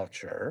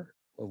culture,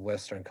 of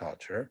Western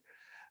culture,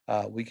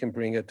 we can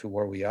bring it to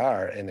where we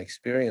are and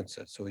experience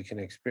it. So we can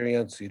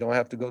experience, you don't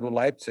have to go to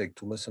Leipzig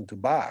to listen to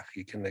Bach.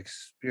 You can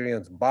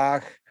experience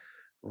Bach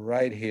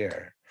right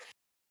here.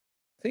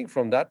 I think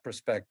from that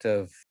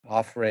perspective,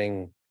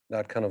 offering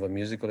that kind of a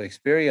musical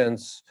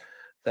experience,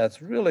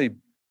 that's really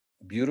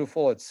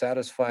beautiful, it's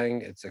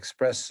satisfying, it's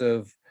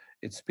expressive,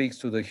 it speaks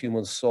to the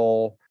human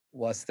soul.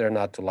 What's there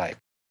not to like?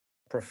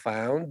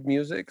 Profound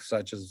music,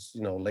 such as,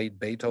 late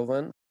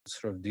Beethoven,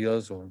 sort of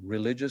deals with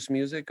religious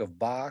music of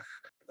Bach.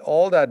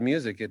 All that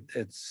music,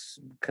 it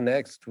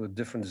connects with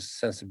different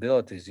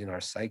sensibilities in our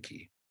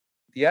psyche.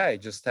 Yeah, you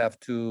just have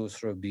to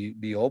sort of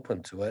be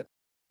open to it.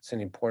 It's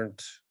an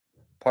important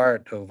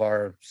part of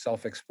our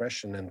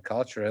self-expression and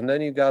culture. And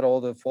then you got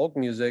all the folk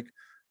music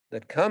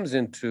that comes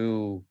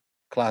into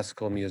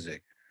classical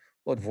music,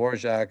 with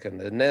Dvorak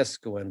and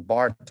Enescu and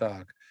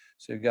Bartok.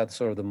 So you've got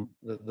sort of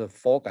the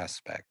folk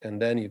aspect.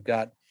 And then you've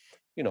got,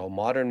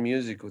 modern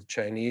music with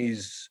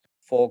Chinese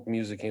folk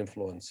music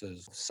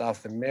influences,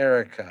 South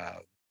America,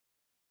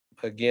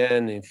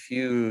 again,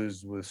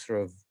 infused with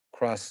sort of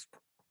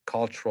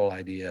cultural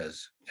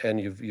ideas. And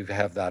you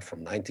have that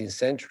from 19th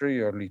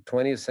century, early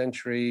 20th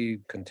century,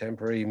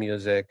 contemporary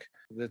music.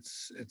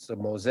 It's a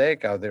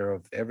mosaic out there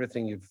of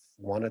everything you've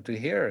wanted to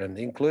hear, and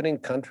including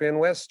country and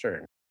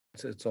Western.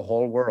 It's a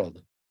whole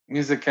world.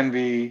 Music can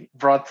be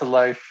brought to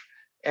life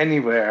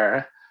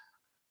anywhere.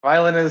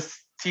 Violinist,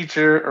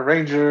 teacher,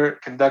 arranger,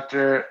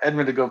 conductor,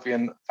 Edmond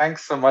Agopian,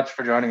 thanks so much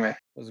for joining me. It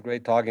was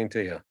great talking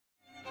to you.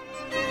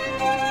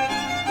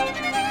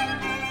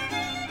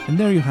 And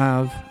there you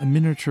have a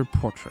miniature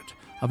portrait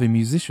of a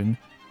musician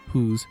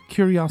whose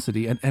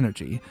curiosity and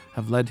energy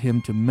have led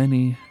him to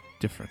many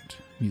different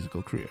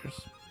musical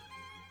careers.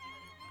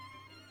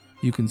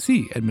 You can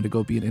see Edmond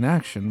Agopian in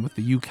action with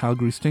the U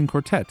Calgary String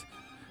Quartet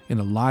in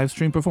a live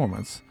stream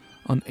performance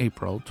on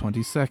April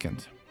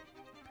 22nd.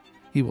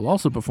 He will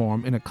also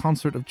perform in a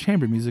concert of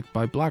chamber music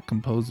by black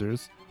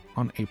composers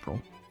on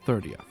April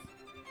 30th.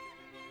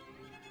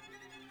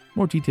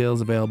 More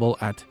details available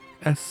at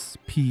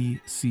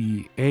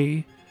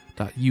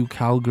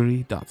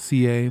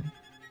spca.ucalgary.ca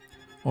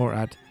or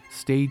at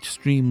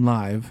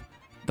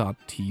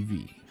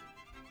stagestreamlive.tv.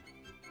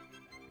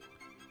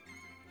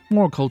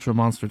 More Culture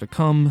Monster to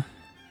come.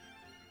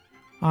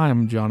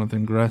 I'm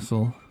Jonathan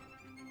Gressel.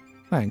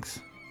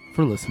 Thanks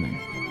for listening.